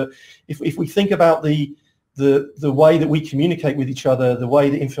important. That if we think about the way that we communicate with each other, the way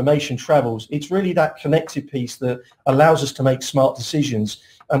that information travels, it's really that connected piece that allows us to make smart decisions.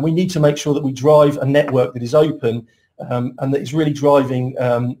 And we need to make sure that we drive a network that is open and that is really driving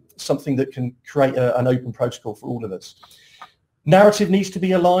something that can create an open protocol for all of us. Narrative needs to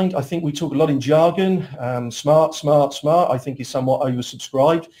be aligned. I think we talk a lot in jargon. Smart, I think is somewhat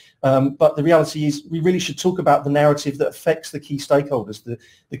oversubscribed. But the reality is we really should talk about the narrative that affects the key stakeholders,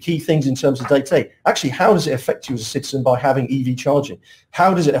 the key things in terms of day-to-day. Actually, how does it affect you as a citizen by having EV charging?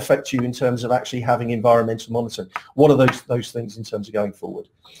 How does it affect you in terms of actually having environmental monitoring? What are those things in terms of going forward?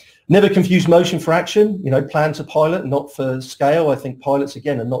 Never confuse motion for action, plan to pilot, not for scale. I think pilots,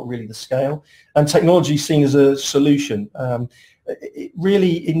 again, are not really the scale. And technology is seen as a solution.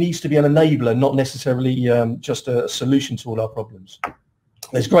 It needs to be an enabler, not necessarily just a solution to all our problems.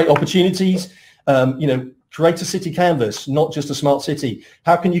 There's great opportunities. Create a city canvas, not just a smart city.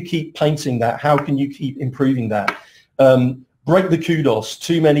 How can you keep painting that? How can you keep improving that? Break the kudos.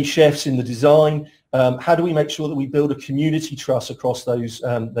 Too many chefs in the design. How do we make sure that we build a community trust across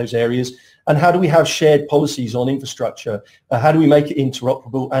those areas? And how do we have shared policies on infrastructure? How do we make it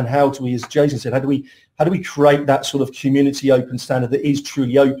interoperable? And how do we, as Jason said, how do we create that sort of community open standard that is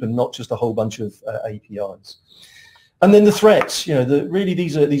truly open, not just a whole bunch of APIs? And then the threats, really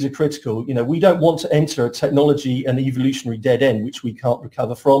these are critical. We don't want to enter a technology and evolutionary dead end, which we can't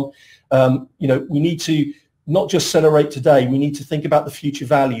recover from. We need to not just celebrate today, we need to think about the future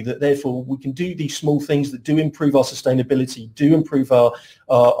value, that therefore we can do these small things that do improve our sustainability, do improve our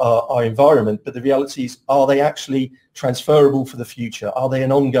environment, but the reality is, are they actually transferable for the future? Are they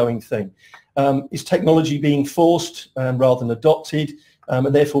an ongoing thing? Is technology being forced rather than adopted,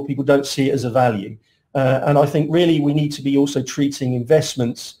 and therefore people don't see it as a value? And I think really we need to be also treating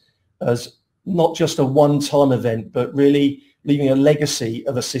investments as not just a one-time event, but really leaving a legacy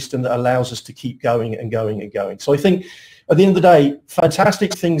of a system that allows us to keep going and going and going. So I think at the end of the day,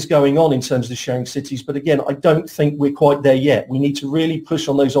 fantastic things going on in terms of sharing cities. But again, I don't think we're quite there yet. We need to really push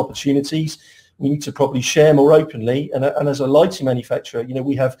on those opportunities. We need to probably share more openly. And as a lighting manufacturer,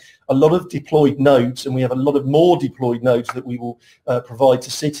 we have a lot of deployed nodes, and we have a lot of more deployed nodes that we will provide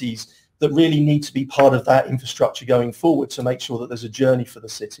to cities that really need to be part of that infrastructure going forward to make sure that there's a journey for the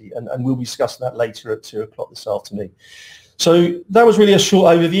city. And we'll be discussing that later at 2 o'clock this afternoon. So that was really a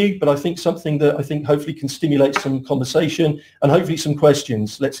short overview, but I think something that I think hopefully can stimulate some conversation and hopefully some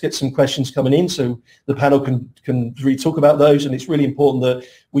questions. Let's get some questions coming in so the panel can really talk about those. And it's really important that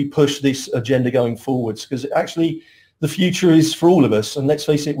we push this agenda going forwards, because actually the future is for all of us. And let's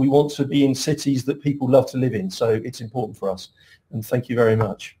face it, we want to be in cities that people love to live in. So it's important for us. And thank you very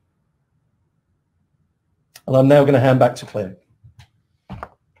much. And I'm now going to hand back to Claire.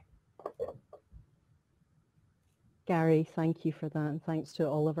 Gary, thank you for that, and thanks to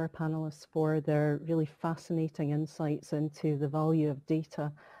all of our panelists for their really fascinating insights into the value of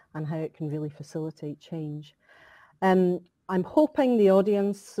data and how it can really facilitate change. I'm hoping the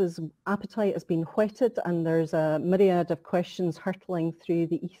audience's appetite has been whetted and there's a myriad of questions hurtling through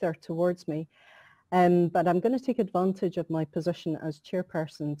the ether towards me. But I'm going to take advantage of my position as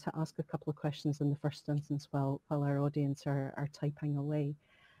chairperson to ask a couple of questions in the first instance while our audience are typing away.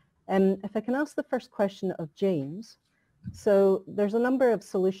 If I can ask the first question of James. So there's a number of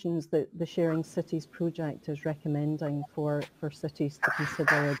solutions that the Sharing Cities project is recommending for cities to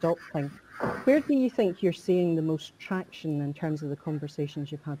consider adopting. Where do you think you're seeing the most traction in terms of the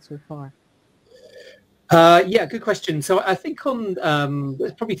conversations you've had so far? Yeah, good question. So I think on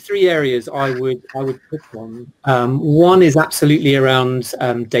there's probably three areas I would pick on. One is absolutely around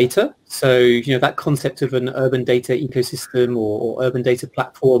data. So that concept of an urban data ecosystem or urban data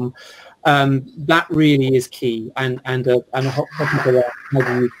platform, that really is key, and a hot topic around how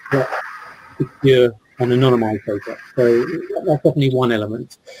do you collect, secure and anonymize data. So that's definitely one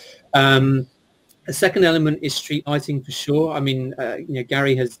element. The second element is street lighting for sure. I mean,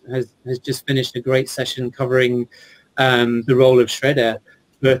 Gary has just finished a great session covering the role of shredder,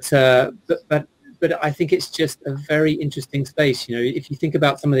 but I think it's just a very interesting space. If you think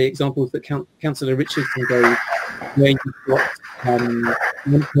about some of the examples that Councillor Richardson gave, where you've got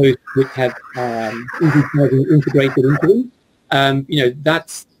lampposts which have EV charging integrated into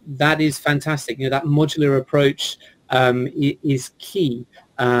them, that is fantastic. That modular approach is key.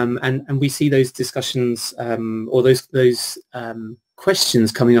 And we see those discussions or those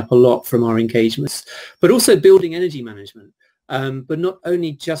questions coming up a lot from our engagements, but also building energy management, but not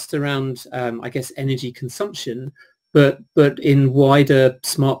only just around, I guess, energy consumption, but in wider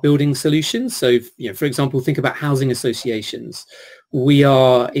smart building solutions. So, for example, think about housing associations. We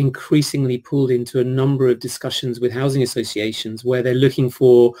are increasingly pulled into a number of discussions with housing associations where they're looking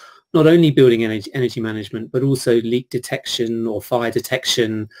for not only building energy management, but also leak detection or fire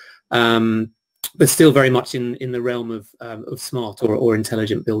detection, but still very much in the realm of smart or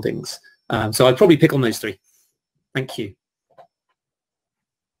intelligent buildings. So I'd probably pick on those three. Thank you.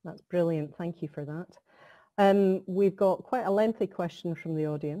 That's brilliant. Thank you for that. We've got quite a lengthy question from the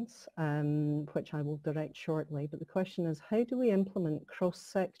audience, which I will direct shortly. But the question is, how do we implement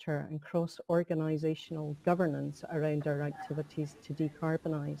cross-sector and cross-organisational governance around our activities to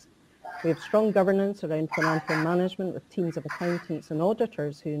decarbonise? We have strong governance around financial management with teams of accountants and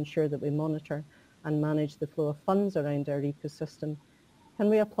auditors who ensure that we monitor and manage the flow of funds around our ecosystem. Can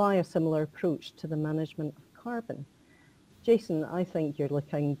we apply a similar approach to the management of carbon? Jason, I think you're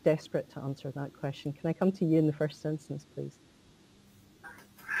looking desperate to answer that question. Can I come to you in the first instance, please?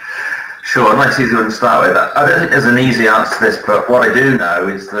 Sure, I'd like to even start with that. I don't think there's an easy answer to this, but what I do know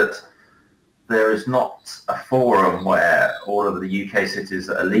is that there is not a forum where all of the UK cities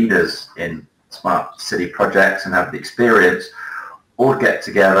that are leaders in smart city projects and have the experience all get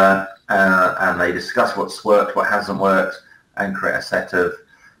together and they discuss what's worked, what hasn't worked, and create a set of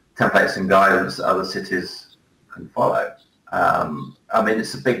templates and guidance that other cities can follow. I mean,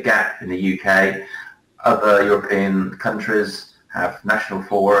 it's a big gap in the UK. Other European countries have national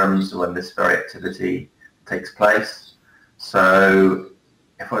forums when this very activity takes place. So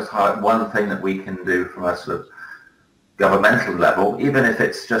if I was to highlight one thing that we can do from a sort of governmental level, even if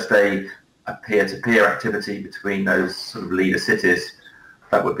it's just a peer-to-peer activity between those sort of leader cities,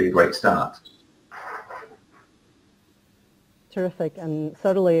 that would be a great start. Terrific, and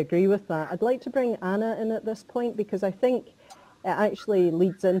thoroughly agree with that. I'd like to bring Anna in at this point because I think it actually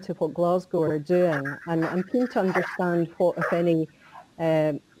leads into what Glasgow are doing, and I'm keen to understand what, if any,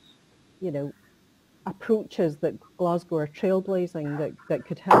 approaches that Glasgow are trailblazing that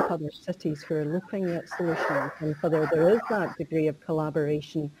could help other cities who are looking at solutions, and whether there is that degree of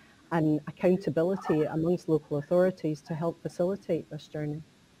collaboration and accountability amongst local authorities to help facilitate this journey.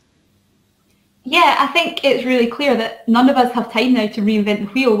 Yeah, I think it's really clear that none of us have time now to reinvent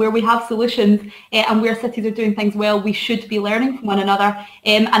the wheel. Where we have solutions and where cities are doing things well, we should be learning from one another.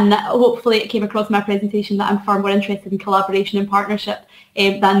 And hopefully it came across in my presentation that I'm far more interested in collaboration and partnership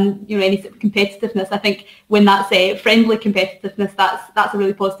than any sort of competitiveness. I think when that's friendly competitiveness, that's a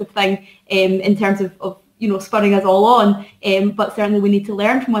really positive thing in terms of spurring us all on. But certainly we need to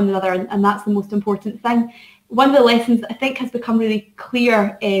learn from one another, and that's the most important thing. One of the lessons that I think has become really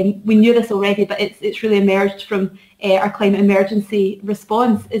clear, we knew this already, but it's really emerged from our climate emergency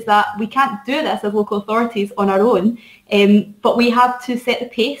response, is that we can't do this as local authorities on our own, but we have to set the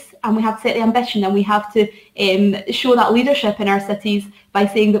pace and we have to set the ambition, and we have to show that leadership in our cities by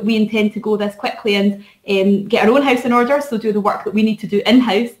saying that we intend to go this quickly and get our own house in order, so do the work that we need to do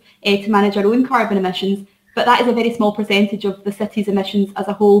in-house to manage our own carbon emissions. But that is a very small percentage of the city's emissions as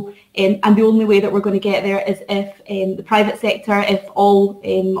a whole, and the only way that we're going to get there is if the private sector, if all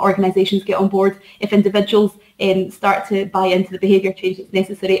organisations get on board, if individuals start to buy into the behaviour change that's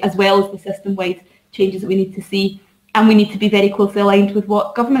necessary, as well as the system-wide changes that we need to see. And we need to be very closely aligned with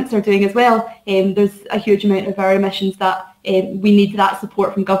what governments are doing as well. There's a huge amount of our emissions that we need that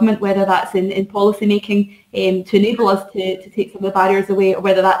support from government, whether that's in policy making to enable us to take some of the barriers away, or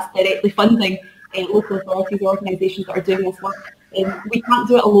whether that's directly funding local authorities, organisations that are doing this work. We can't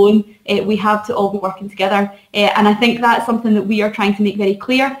do it alone. We have to all be working together, and I think that's something that we are trying to make very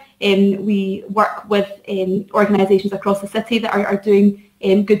clear. We work with organisations across the city that are doing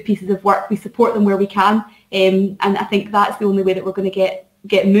good pieces of work. We support them where we can, and I think that's the only way that we're going to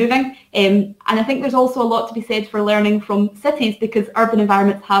get moving. And I think there's also a lot to be said for learning from cities, because urban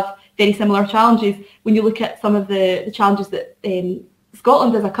environments have very similar challenges. When you look at some of the challenges that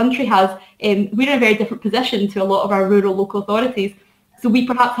Scotland as a country has, we're in a very different position to a lot of our rural local authorities. So we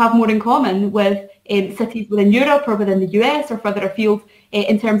perhaps have more in common with cities within Europe or within the US or further afield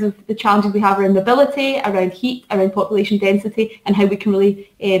in terms of the challenges we have around mobility, around heat, around population density, and how we can really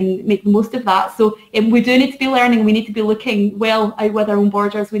make the most of that. So we do need to be learning. We need to be looking well out with our own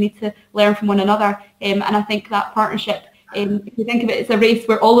borders. We need to learn from one another. And I think that partnership, if you think of it, it's a race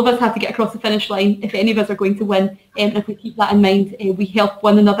where all of us have to get across the finish line if any of us are going to win. And if we keep that in mind, we help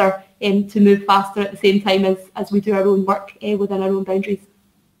one another to move faster at the same time as we do our own work within our own boundaries.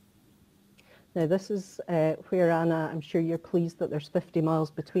 Now this is where, Anna, I'm sure you're pleased that there's 50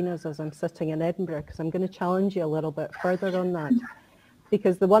 miles between us as I'm sitting in Edinburgh, because I'm going to challenge you a little bit further on that.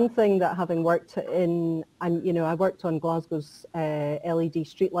 Because the one thing that, having worked in, I worked on Glasgow's LED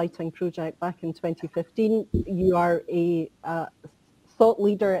street lighting project back in 2015. You are a thought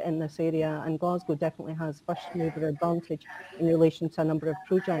leader in this area, and Glasgow definitely has first mover advantage in relation to a number of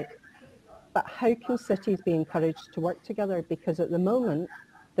projects. But how can cities be encouraged to work together? Because at the moment,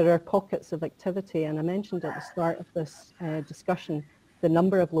 there are pockets of activity, and I mentioned at the start of this discussion the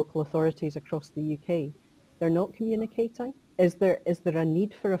number of local authorities across the UK. They're not communicating. Is there a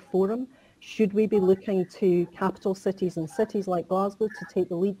need for a forum? Should we be looking to capital cities and cities like Glasgow to take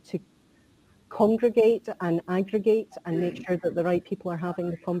the lead to congregate and aggregate and make sure that the right people are having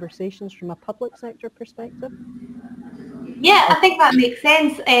the conversations from a public sector perspective? Yeah, I think that makes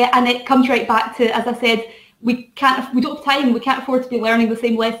sense, and it comes right back to, as I said, we don't have time, we can't afford to be learning the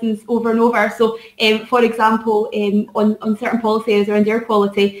same lessons over and over. So, for example, on certain policy areas around air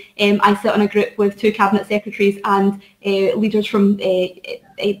quality, I sit on a group with 2 cabinet secretaries and leaders from,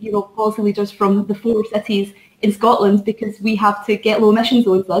 policy leaders from the 4 cities in Scotland, because we have to get low emission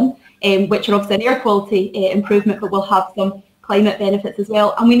zones in, which are obviously an air quality improvement, but will have some climate benefits as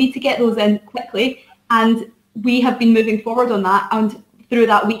well. And we need to get those in quickly, and we have been moving forward on that. And through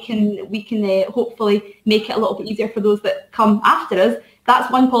that, we can hopefully make it a little bit easier for those that come after us.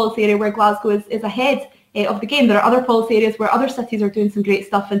 That's one policy area where Glasgow is ahead of the game. There are other policy areas where other cities are doing some great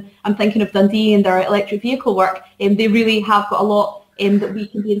stuff, and I'm thinking of Dundee and their electric vehicle work. They really have got a lot that we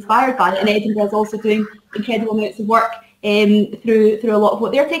can be inspired by, and Edinburgh is also doing incredible amounts of work through a lot of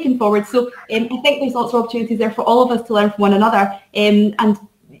what they're taking forward. So I think there's lots of opportunities there for all of us to learn from one another. And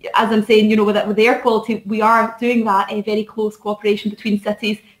as I'm saying, with the air quality, we are doing that very close cooperation between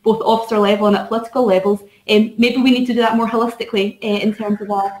cities, both officer level and at political levels. Maybe we need to do that more holistically in terms of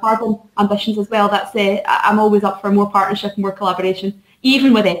our carbon ambitions as well. That's I'm always up for more partnership and more collaboration,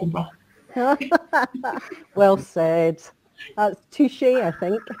 even with Edinburgh. Well said. That's touché, I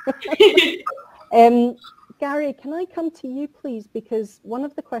think. Gary, can I come to you, please? Because one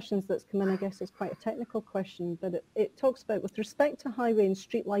of the questions that's come in, I guess, is quite a technical question, but it talks about, with respect to highway and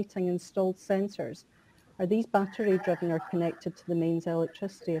street lighting installed sensors, are these battery driven or connected to the mains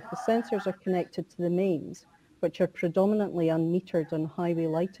electricity? If the sensors are connected to the mains, which are predominantly unmetered on highway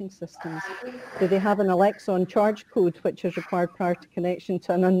lighting systems, do they have an Alexon charge code which is required prior to connection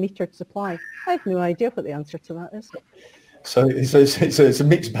to an unmetered supply? I have no idea what the answer to that is. So it's a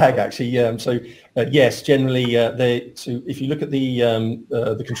mixed bag, actually. Yes, generally, so if you look at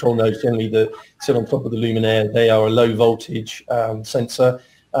the control nodes, generally that sit on top of the luminaire, they are a low voltage sensor.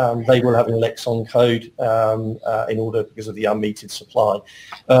 They will have an Alexon code in order, because of the unmetered supply.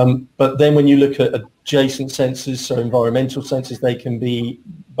 But then when you look at adjacent sensors, so environmental sensors, they can be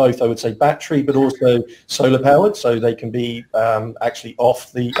both, I would say, battery, but also solar powered. So they can be actually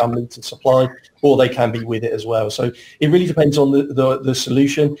off the unmetered supply, or they can be with it as well. So it really depends on the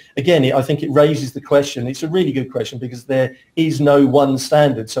solution. Again, I think it raises the question. It's a really good question, because there is no one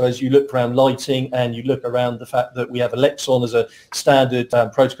standard. So as you look around lighting and you look around the fact that we have Alexon as a standard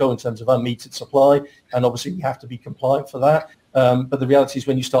protocol in terms of unmetered supply, and obviously we have to be compliant for that. But the reality is,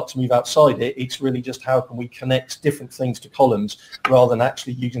 when you start to move outside it, it's really just how can we connect different things to columns rather than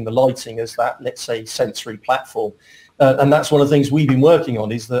actually using the lighting as that, let's say, sensory platform. And that's one of the things we've been working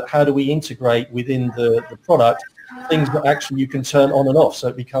on, is that how do we integrate within the product things that actually you can turn on and off, so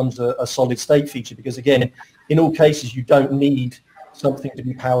it becomes a solid state feature. Because again, in all cases, you don't need something to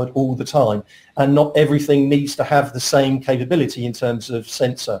be powered all the time, and not everything needs to have the same capability in terms of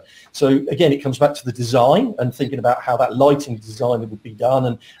sensor. So again, it comes back to the design and thinking about how that lighting design would be done,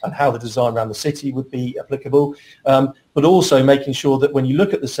 and how the design around the city would be applicable, but also making sure that when you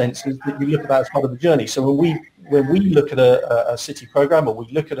look at the sensors, that you look at that as part of the journey. So when we look at a city program, or we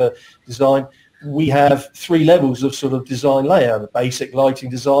look at a design, we have 3 levels of sort of design layer: the basic lighting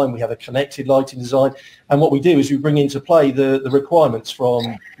design, we have a connected lighting design, and what we do is we bring into play the requirements from,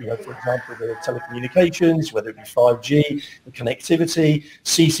 you know, for example, the telecommunications, whether it be 5G, the connectivity,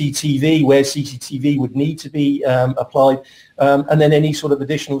 CCTV, where CCTV would need to be applied, and then any sort of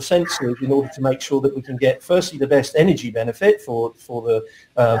additional sensors in order to make sure that we can get, firstly, the best energy benefit for the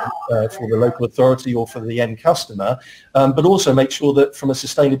local authority or for the end customer, but also make sure that from a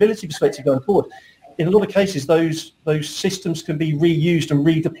sustainability perspective going forward, in a lot of cases, those systems can be reused and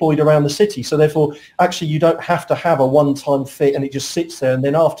redeployed around the city. So therefore, actually, you don't have to have a one-time fit and it just sits there. And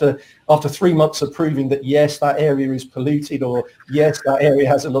then after 3 months of proving that, yes, that area is polluted, or yes, that area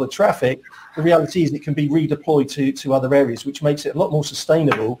has a lot of traffic, the reality is it can be redeployed to other areas, which makes it a lot more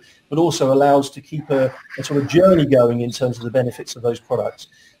sustainable, but also allows to keep a sort of journey going in terms of the benefits of those products.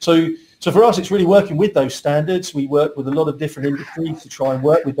 So for us, it's really working with those standards. We work with a lot of different industries to try and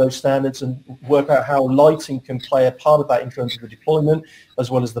work with those standards and work out how lighting can play a part of that in terms of the deployment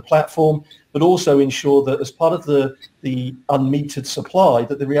as well as the platform, but also ensure that as part of the unmetered supply,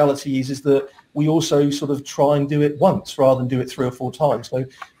 that the reality is that we also sort of try and do it once rather than do it 3 or 4 times. So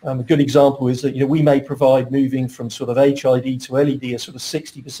a good example is that, you know, we may provide, moving from sort of HID to LED, a sort of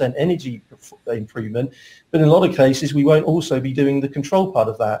 60% energy improvement, but in a lot of cases we won't also be doing the control part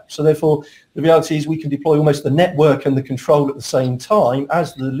of that. So therefore, the reality is we can deploy almost the network and the control at the same time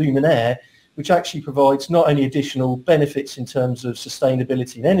as the luminaire, which actually provides not only additional benefits in terms of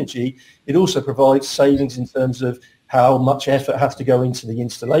sustainability and energy, it also provides savings in terms of how much effort has to go into the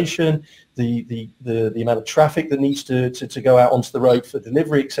installation, the amount of traffic that needs to go out onto the road for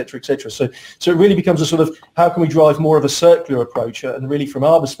delivery, et cetera, et cetera. So it really becomes a sort of, how can we drive more of a circular approach? And really, from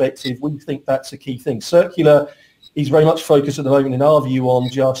our perspective, we think that's a key thing. Circular is very much focused at the moment, in our view, on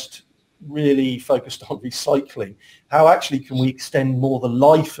just really focused on recycling. How actually can we extend more the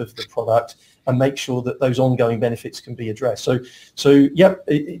life of the product and make sure that those ongoing benefits can be addressed? So yeah,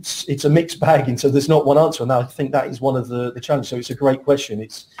 it's a mixed bag, and so there's not one answer, and I think that is one of the challenges. So it's a great question.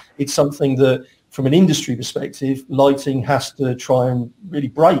 It's something that, from an industry perspective, lighting has to try and really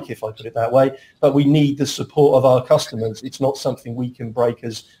break, if I put it that way, but we need the support of our customers. It's not something we can break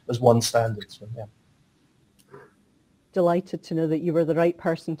as one standard. So yeah. Delighted to know that you were the right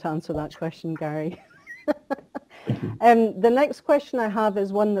person to answer that question, Gary. The next question I have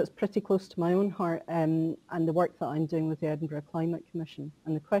is one that's pretty close to my own heart, and the work that I'm doing with the Edinburgh Climate Commission.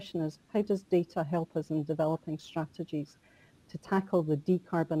 And the question is, how does data help us in developing strategies to tackle the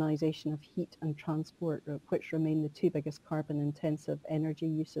decarbonisation of heat and transport, which remain the 2 biggest carbon-intensive energy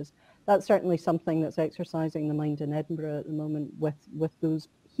uses? That's certainly something that's exercising the mind in Edinburgh at the moment, with those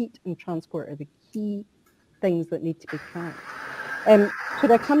heat and transport are the key things that need to be tracked. Could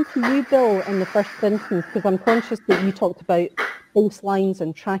I come to you, Bill, in the first instance, because I'm conscious that you talked about baselines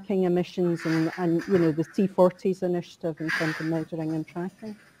and tracking emissions and you know, the C40s initiative in terms of measuring and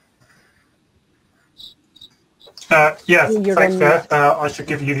tracking? Yes, thanks, Claire. I should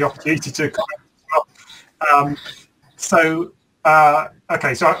give you the opportunity to comment as well.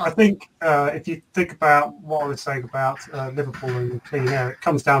 Okay, so I think if you think about what I was saying about Liverpool and clean air, it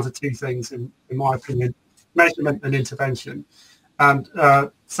comes down to 2 things, in my opinion: measurement and intervention. And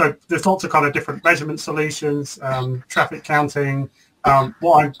so there's lots of kind of different measurement solutions, traffic counting.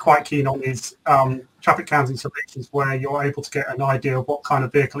 What I'm quite keen on is traffic counting solutions where you're able to get an idea of what kind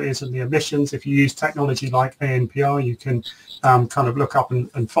of vehicle it is and the emissions. If you use technology like ANPR, you can kind of look up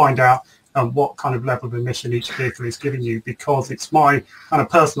and find out what kind of level of emission each vehicle is giving you, because it's my kind of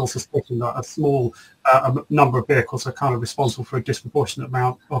personal suspicion that a small number of vehicles are kind of responsible for a disproportionate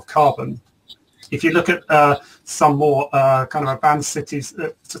amount of carbon. If you look at some more kind of advanced cities,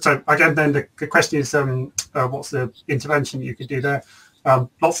 so again, then the question is, what's the intervention you could do there?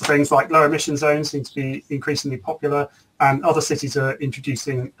 Lots of things like low emission zones seem to be increasingly popular, and other cities are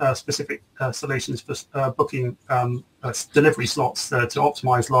introducing specific solutions for booking delivery slots to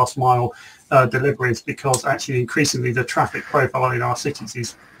optimize last mile deliveries, because actually increasingly the traffic profile in our cities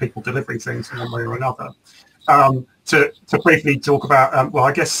is people delivering things in one way or another. To briefly talk about, well,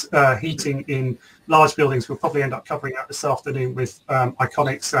 I guess heating in large buildings, we'll probably end up covering that this afternoon with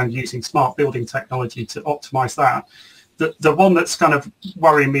Iconics and using smart building technology to optimize that. The one that's kind of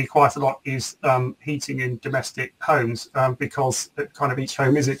worrying me quite a lot is heating in domestic homes, because kind of each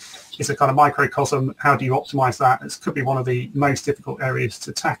home is a kind of microcosm. How do you optimize that? It could be one of the most difficult areas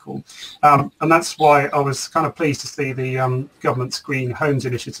to tackle. And that's why I was kind of pleased to see the government's Green Homes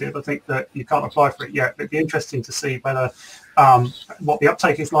Initiative. I think that you can't apply for it yet, but it'd be interesting to see whether what the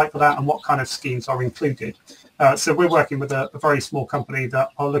uptake is like for that and what kind of schemes are included. So we're working with a very small company that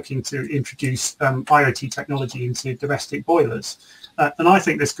are looking to introduce IoT technology into domestic boilers. And I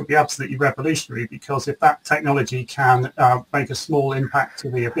think this could be absolutely revolutionary, because if that technology can make a small impact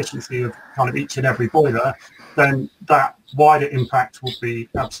to the efficiency of kind of each and every boiler, then that wider impact will be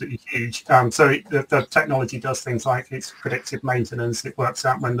absolutely huge. So the technology does things like it's predictive maintenance. It works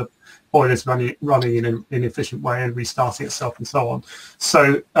out when the boiler is running in an inefficient way and restarting itself and so on.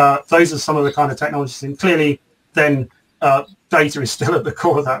 So those are some of the kind of technologies. And clearly then data is still at the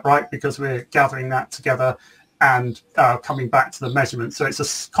core of that, right? Because we're gathering that together and coming back to the measurement. So it's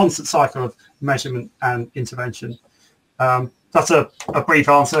a constant cycle of measurement and intervention. That's a brief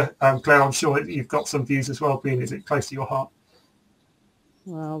answer. Claire, I'm sure you've got some views as well, being is it close to your heart?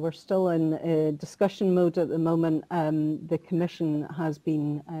 Well, we're still in discussion mode at the moment. The Commission has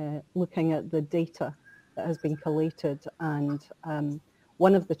been looking at the data that has been collated, and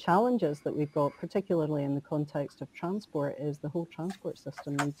one of the challenges that we've got, particularly in the context of transport, is the whole transport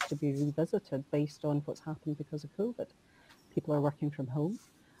system needs to be revisited based on what's happened because of COVID. People are working from home.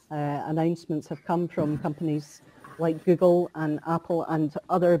 Announcements have come from companies like Google and Apple and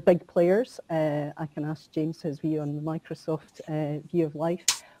other big players. I can ask James his view on the Microsoft view of life,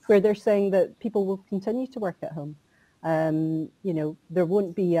 where they're saying that people will continue to work at home. You know, there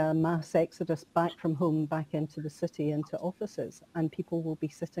won't be a mass exodus back from home, back into the city, into offices, and people will be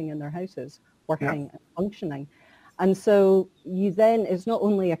sitting in their houses, working and functioning. And so you then, it's not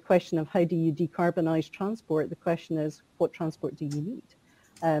only a question of how do you decarbonize transport, the question is what transport do you need?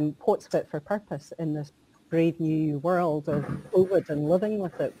 What's fit for purpose in this brave new world of COVID and living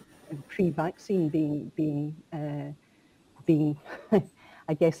with it, pre-vaccine being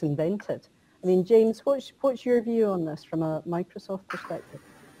I guess, invented. I mean, James, what's your view on this from a Microsoft perspective?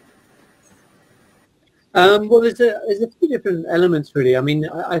 Well, there's a few different elements, really. I mean,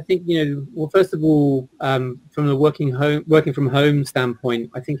 I think, you know, well, first of all, from the working from home standpoint,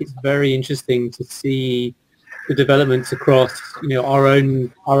 I think it's very interesting to see the developments across, you know, our own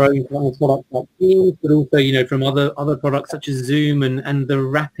products like Teams, but also, you know, from other products such as Zoom, and the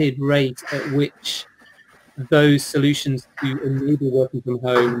rapid rate at which those solutions to enable working from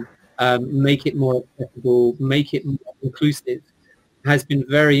home, make it more accessible, make it more inclusive, has been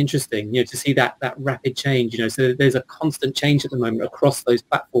very interesting, you know, to see that rapid change. You know, so there's a constant change at the moment across those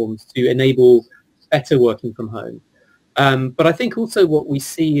platforms to enable better working from home. But I think also what we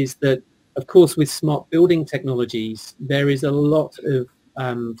see is that, of course, with smart building technologies, there is a lot of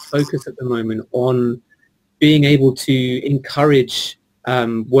focus at the moment on being able to encourage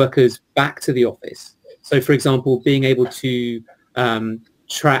workers back to the office. So, for example, being able to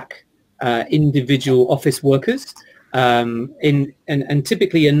track individual office workers and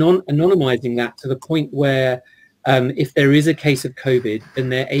typically anonymizing that to the point where if there is a case of COVID, then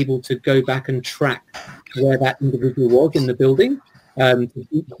they're able to go back and track where that individual was in the building, to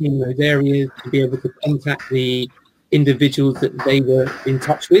keep in those areas, to be able to contact the individuals that they were in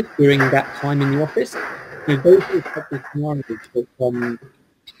touch with during that time in the office. So those are the types of scenarios that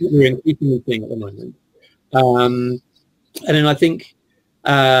we're increasingly seeing at the moment. And then I think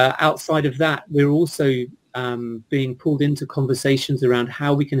outside of that, we're also being pulled into conversations around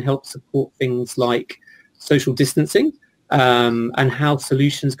how we can help support things like social distancing, and how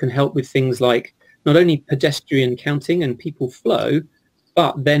solutions can help with things like not only pedestrian counting and people flow,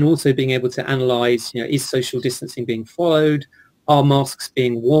 but then also being able to analyze, you know, is social distancing being followed? Are masks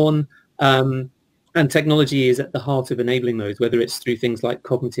being worn? And technology is at the heart of enabling those, whether it's through things like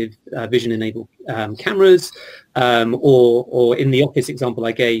cognitive vision-enabled cameras, or in the office example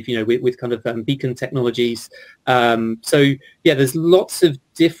I gave, you know, with kind of beacon technologies. So yeah, there's lots of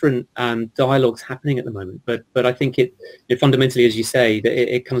different dialogues happening at the moment. But I think it fundamentally, as you say,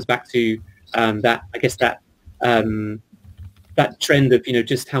 that it comes back to that, I guess, that trend of, you know,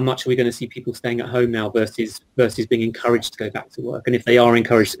 just how much are we going to see people staying at home now versus being encouraged to go back to work, and if they are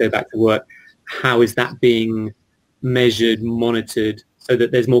encouraged to go back to work, how is that being measured, monitored, so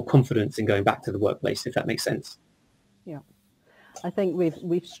that there's more confidence in going back to the workplace, if that makes sense? Yeah, I think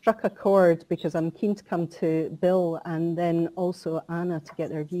we've struck a chord, because I'm keen to come to Bill and then also Anna to get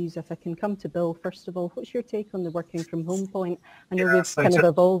their views. If I can come to Bill, first of all, what's your take on the working from home point? I know we've kind of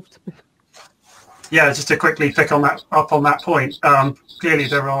evolved. Yeah, just to quickly pick on that point, clearly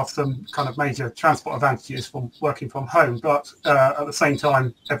there are some kind of major transport advantages from working from home, but at the same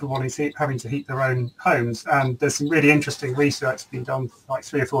time, everyone is having to heat their own homes. And there's some really interesting research being done like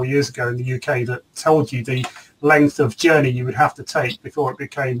 3 or 4 years ago in the UK that told you the length of journey you would have to take before it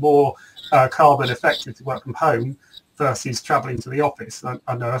became more carbon effective to work from home versus travelling to the office.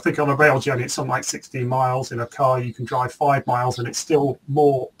 I know, I think on a rail journey it's something like 16 miles. In a car you can drive 5 miles, and it's still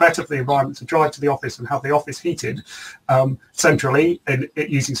better for the environment to drive to the office and have the office heated centrally and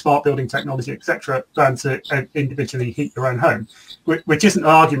using smart building technology, etc., than to individually heat your own home, which isn't an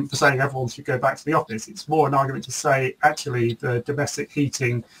argument for saying everyone should go back to the office. It's more an argument to say actually the domestic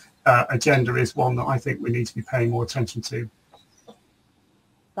heating agenda is one that I think we need to be paying more attention to.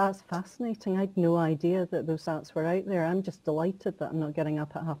 That's fascinating. I had no idea that those stats were out there. I'm just delighted that I'm not getting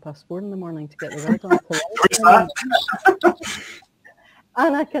up at 4:30 in the morning to get the red on.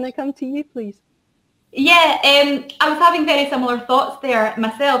 Anna, can I come to you, please? Yeah, I was having very similar thoughts there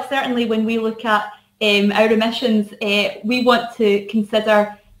myself. Certainly when we look at our emissions, we want to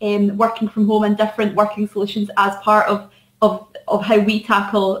consider working from home and different working solutions as part of how we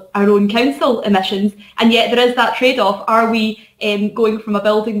tackle our own council emissions, and yet there is that trade-off. Are we going from a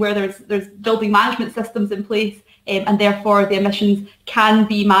building where there's building management systems in place, and therefore the emissions can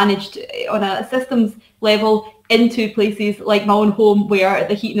be managed on a systems level, into places like my own home where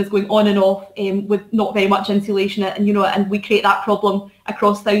the heating is going on and off with not very much insulation, and and we create that problem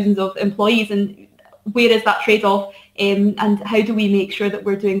across thousands of employees? And where is that trade-off, and how do we make sure that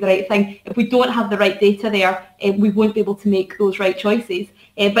we're doing the right thing? If we don't have the right data there, we won't be able to make those right choices.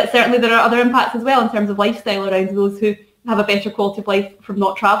 But certainly there are other impacts as well in terms of lifestyle around those who have a better quality of life from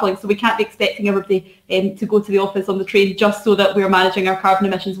not travelling. So we can't be expecting everybody to go to the office on the train just so that we're managing our carbon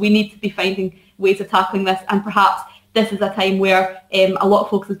emissions. We need to be finding ways of tackling this, and perhaps this is a time where a lot of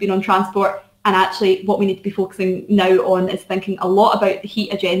focus has been on transport. And actually what we need to be focusing now on is thinking a lot about the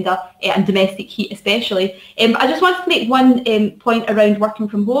heat agenda, and domestic heat especially. I just wanted to make one point around working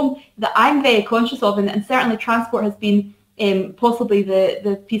from home that I'm very conscious of, and certainly transport has been possibly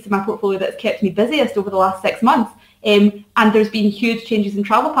the piece of my portfolio that's kept me busiest over the last 6 months. And there's been huge changes in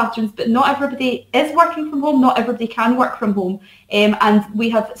travel patterns, but not everybody is working from home, not everybody can work from home. And we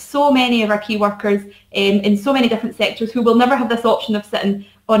have so many of our key workers in so many different sectors who will never have this option of sitting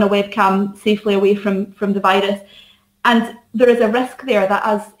on a webcam safely away from the virus. And there is a risk there that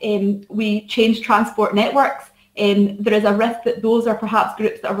as we change transport networks, there is a risk that those are perhaps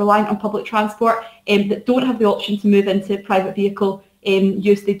groups that are reliant on public transport that don't have the option to move into private vehicle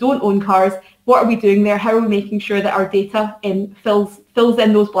use. They don't own cars. What are we doing there? How are we making sure that our data fills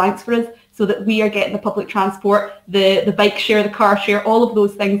in those blanks for us, so that we are getting the public transport, the bike share, the car share, all of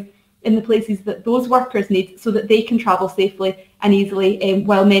those things in the places that those workers need, so that they can travel safely and easily,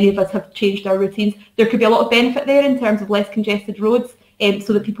 while many of us have changed our routines. There could be a lot of benefit there in terms of less congested roads,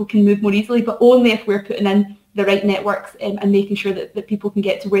 so that people can move more easily, but only if we're putting in the right networks and making sure that people can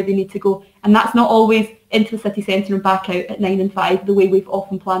get to where they need to go. And that's not always into the city centre and back out at 9 and 5, the way we've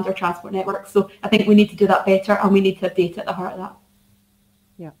often planned our transport networks. So I think we need to do that better, and we need to have data at the heart of that.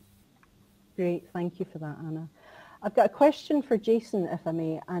 Yeah, great. Thank you for that, Anna. I've got a question for Jason, if I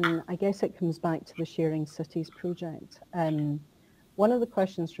may, and I guess it comes back to the Sharing Cities project. One of the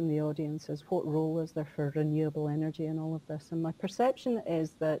questions from the audience is, what role is there for renewable energy in all of this? And my perception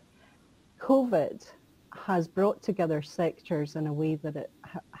is that COVID has brought together sectors in a way that it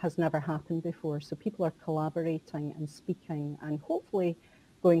has never happened before. So people are collaborating and speaking, and hopefully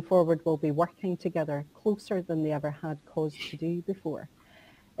going forward will be working together closer than they ever had cause to do before.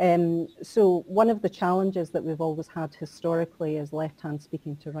 So one of the challenges that we've always had historically is left hand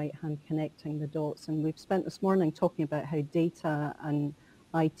speaking to right hand, connecting the dots. And we've spent this morning talking about how data and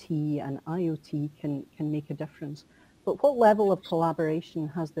IT and IoT can make a difference. But what level of collaboration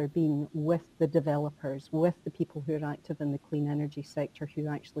has there been with the developers, with the people who are active in the clean energy sector, who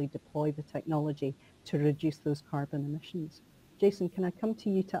actually deploy the technology to reduce those carbon emissions? Jason, can I come to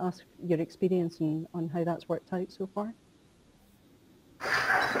you to ask your experience on how that's worked out so far?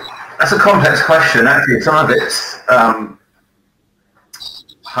 That's a complex question. Actually, some of it's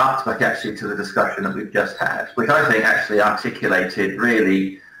harks back actually to the discussion that we've just had, which I think actually articulated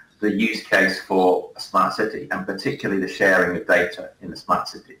really the use case for a smart city, and particularly the sharing of data in the smart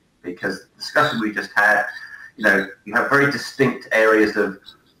city. Because the discussion we just had, you have very distinct areas of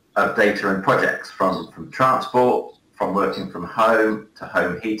data and projects, from transport, from working from home, to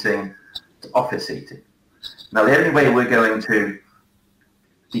home heating, to office heating. Now, the only way we're going to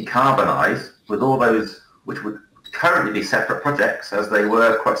decarbonise with all those, which would currently be separate projects, as they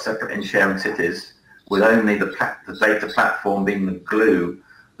were quite separate in sharing cities, with only the data platform being the glue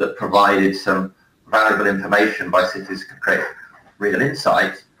that provided some valuable information by cities to create real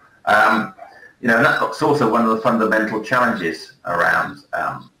insight. And that's also one of the fundamental challenges around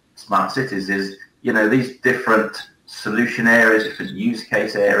smart cities is, these different solution areas, different use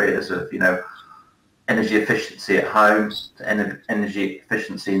case areas of, energy efficiency at home, to energy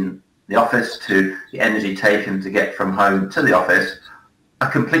efficiency in the office to the energy taken to get from home to the office are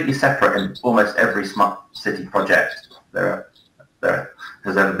completely separate in almost every smart city project there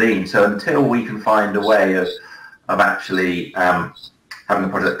has ever been. So until we can find a way of actually having a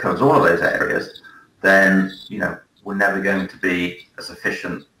project that covers all of those areas, then we're never going to be as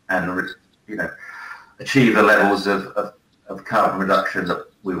efficient and achieve the levels of carbon reduction that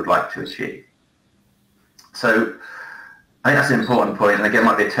we would like to achieve. So I think that's an important point, and again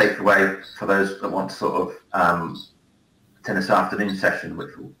might be a takeaway for those that want to sort of attend this afternoon session,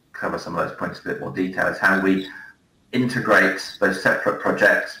 which will cover some of those points in a bit more detail, is how we integrate those separate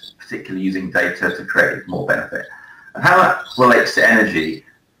projects, particularly using data to create more benefit. And how that relates to energy,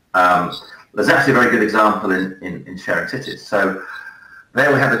 there's actually a very good example in sharing cities. So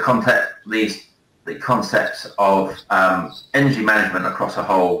there we have the concepts of energy management across a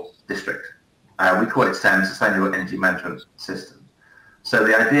whole district. We call it SEM, Sustainable Energy Management System. So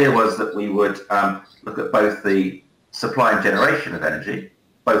the idea was that we would look at both the supply and generation of energy,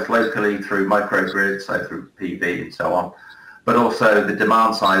 both locally through microgrids, so through PV and so on, but also the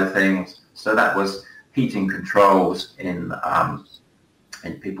demand side of things. So that was heating controls in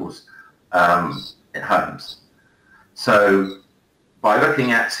people's in homes. So by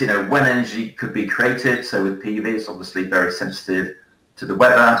looking at when energy could be created, so with PV it's obviously very sensitive to the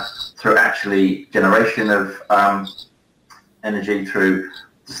weather, through actually generation of energy through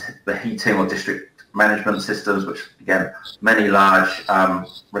the heating or district management systems, which again many large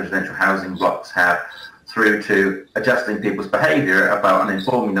residential housing blocks have, through to adjusting people's behaviour about and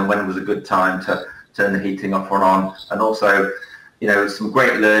informing them when was a good time to turn the heating off or on, and also some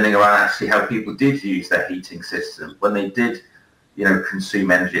great learning around actually how people did use their heating system when they did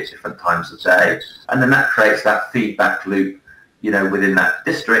consume energy at different times of day, and then that creates that feedback loop within that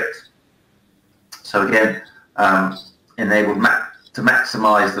district. So again, enabled to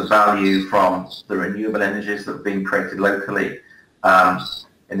maximise the value from the renewable energies that are being created locally.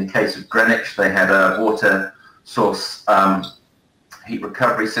 In the case of Greenwich, they had a water source heat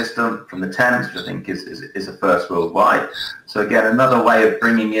recovery system from the Thames, which I think is a first worldwide. So again, another way of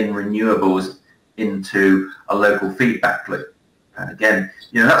bringing in renewables into a local feedback loop. And again,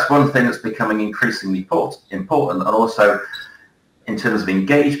 that's one thing that's becoming increasingly important, and also in terms of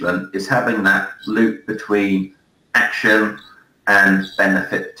engagement, is having that loop between action and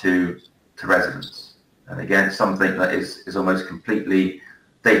benefit to residents. And again, something that is almost completely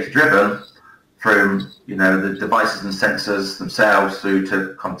data-driven, from the devices and sensors themselves through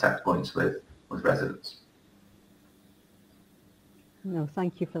to contact points with residents. No,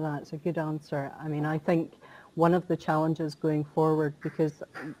 thank you for that. It's a good answer. I mean, I think one of the challenges going forward, because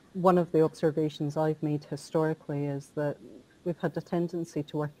one of the observations I've made historically is that we've had a tendency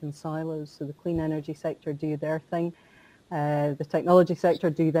to work in silos. So the clean energy sector do their thing, the technology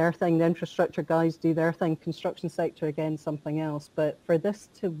sector do their thing, the infrastructure guys do their thing, construction sector again something else. But for this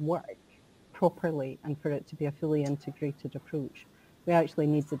to work properly and for it to be a fully integrated approach, we actually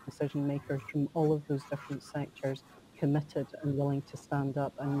need the decision makers from all of those different sectors committed and willing to stand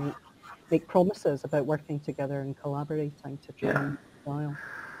up and make promises about working together and collaborating to try and file.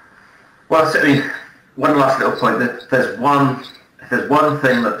 Well, certainly one last little point, that if there's one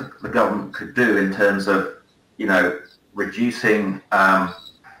thing that the government could do in terms of reducing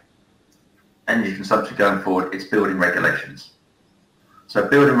energy consumption going forward, it's building regulations. So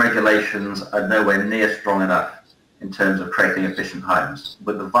building regulations are nowhere near strong enough in terms of creating efficient homes.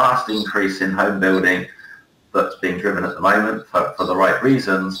 With the vast increase in home building that's being driven at the moment for the right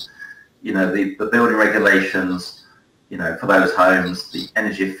reasons, the building regulations, for those homes, the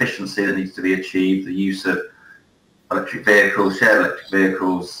energy efficiency that needs to be achieved, the use of electric vehicles, shared electric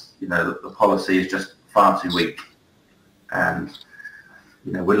vehicles, the policy is just far too weak. And,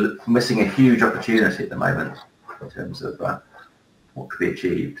 we're missing a huge opportunity at the moment in terms of what could be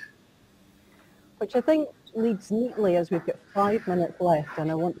achieved. Which I think leads neatly, as we've got 5 minutes left,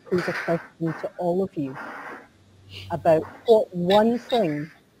 and I want to pose a question to all of you about what one thing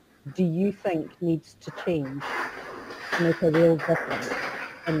do you think needs to change to make a real difference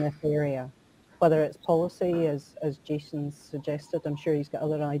in this area? Whether it's policy, as Jason's suggested, I'm sure he's got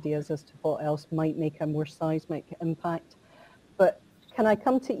other ideas as to what else might make a more seismic impact. But can I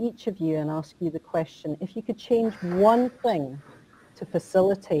come to each of you and ask you the question, if you could change one thing to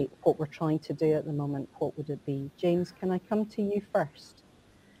facilitate what we're trying to do at the moment, what would it be? James, can I come to you first?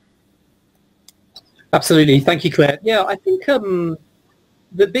 Absolutely. Thank you, Claire. Yeah, I think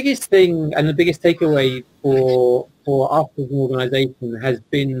the biggest thing and the biggest takeaway for us as an organisation has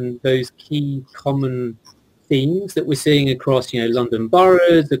been those key common themes that we're seeing across, London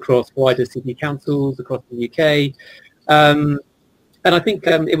boroughs, across wider city councils, across the UK. And I think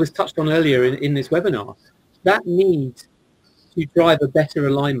it was touched on earlier in this webinar, that need to drive a better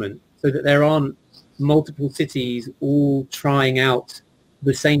alignment so that there aren't multiple cities all trying out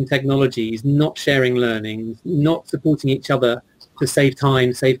the same technologies, not sharing learnings, not supporting each other to save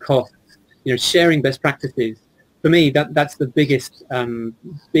time, save costs, sharing best practices. For me, that's the biggest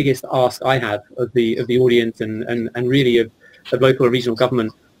ask I have of the audience and really of local and regional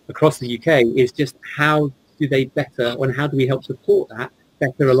government across the UK is just how do they better, and how do we help support that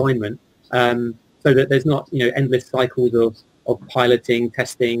better alignment so that there's not endless cycles of piloting,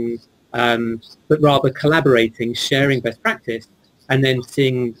 testing, but rather collaborating, sharing best practice, and then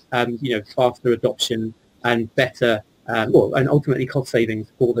seeing faster adoption and better and ultimately cost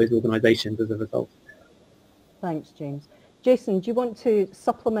savings for those organisations as a result. Thanks, James. Jason, do you want to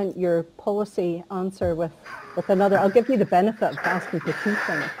supplement your policy answer with another? I'll give you the benefit of asking for two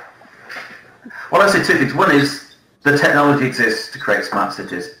things. Well, I'd say two things. One is the technology exists to create smart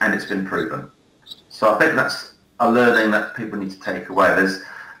cities, and it's been proven. So I think that's a learning that people need to take away.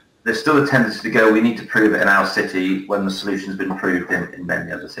 There's still a tendency to go, we need to prove it in our city when the solution's been proved in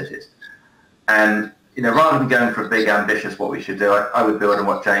many other cities. And rather than going for a big, ambitious, what we should do, I would build on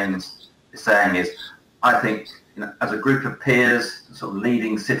what James is saying is, I think, as a group of peers, sort of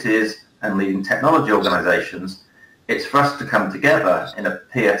leading cities and leading technology organisations, it's for us to come together in a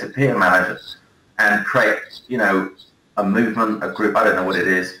peer-to-peer manner and create, a movement, a group, I don't know what it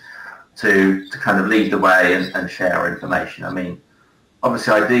is, to kind of lead the way and share our information. I mean,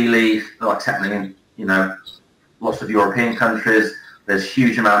 obviously, ideally, like it's happening in, lots of European countries, there's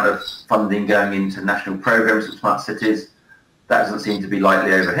huge amount of funding going into national programs of smart cities. That doesn't seem to be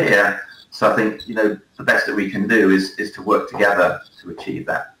likely over here. So I think, the best that we can do is to work together to achieve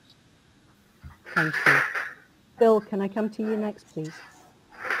that. Thank you. Bill, can I come to you next, please?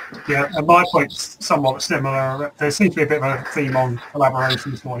 Yeah, and my point's somewhat similar. There seems to be a bit of a theme on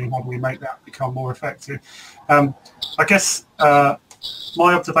collaboration this morning. How do we make that become more effective? I guess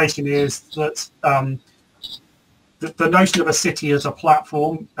my observation is that the notion of a city as a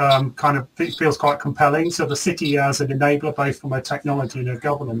platform kind of feels quite compelling. So the city as an enabler, both from a technology and a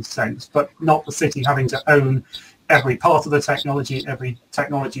governance sense, but not the city having to own every part of the technology, every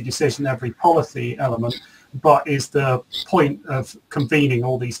technology decision, every policy element, but is the point of convening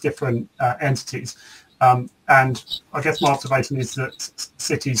all these different entities. And I guess my observation is that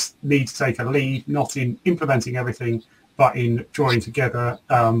cities need to take a lead, not in implementing everything, but in drawing together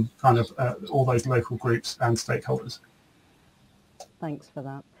all those local groups and stakeholders. Thanks for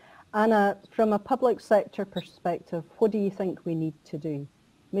that. Anna, from a public sector perspective, what do you think we need to do?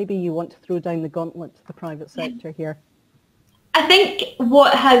 Maybe you want to throw down the gauntlet to the private sector here. I think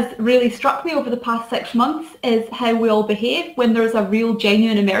what has really struck me over the past 6 months is how we all behave when there's a real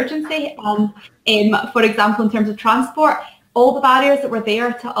genuine emergency. For example, in terms of transport, all the barriers that were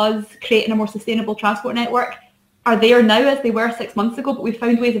there to us creating a more sustainable transport network are there now as they were 6 months ago, but we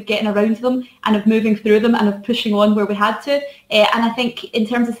found ways of getting around them and of moving through them and of pushing on where we had to. And I think in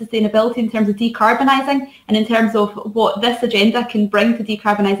terms of sustainability, in terms of decarbonising, and in terms of what this agenda can bring to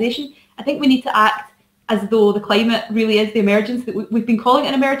decarbonisation, I think we need to act as though the climate really is the emergency. We've been calling it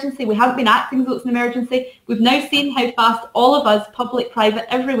an emergency. We haven't been acting as though it's an emergency. We've now seen how fast all of us, public,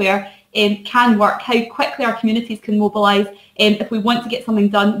 private, everywhere, can work, how quickly our communities can mobilise if we want to get something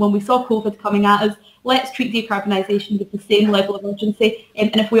done. When we saw COVID coming at us, let's treat decarbonisation with the same level of urgency.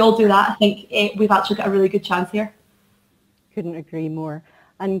 And if we all do that, I think we've actually got a really good chance here. Couldn't agree more.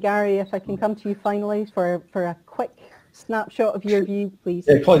 And Gary, if I can come to you finally for a quick snapshot of your view, please.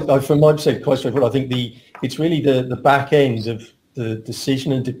 Yeah, from my perspective, quite straightforward. I think it's really the back end of the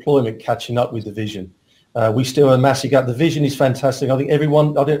decision and deployment catching up with the vision. We still have a massive gap. The vision is fantastic. I think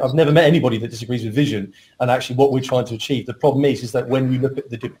I've never met anybody that disagrees with vision and actually what we're trying to achieve. The problem is that when you look at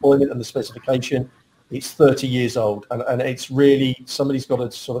the deployment and the specification, it's 30 years old, and it's really, somebody's got to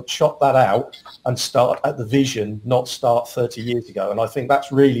sort of chop that out and start at the vision, not start 30 years ago. And I think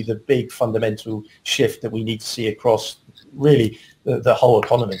that's really the big fundamental shift that we need to see across really the whole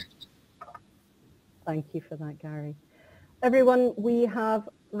economy. Thank you for that, Gary. Everyone, we have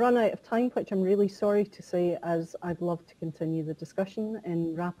run out of time, which I'm really sorry to say, as I'd love to continue the discussion.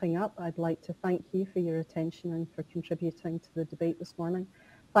 In wrapping up, I'd like to thank you for your attention and for contributing to the debate this morning.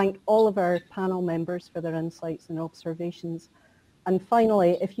 Thank all of our panel members for their insights and observations. And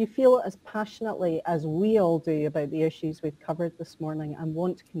finally, if you feel as passionately as we all do about the issues we've covered this morning and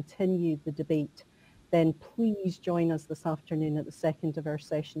want to continue the debate, then please join us this afternoon at the second of our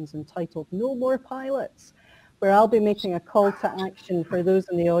sessions entitled No More Pilots, where I'll be making a call to action for those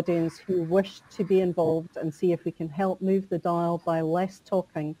in the audience who wish to be involved and see if we can help move the dial by less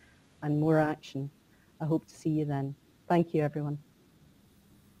talking and more action. I hope to see you then. Thank you, everyone.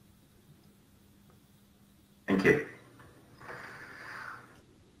 Thank you.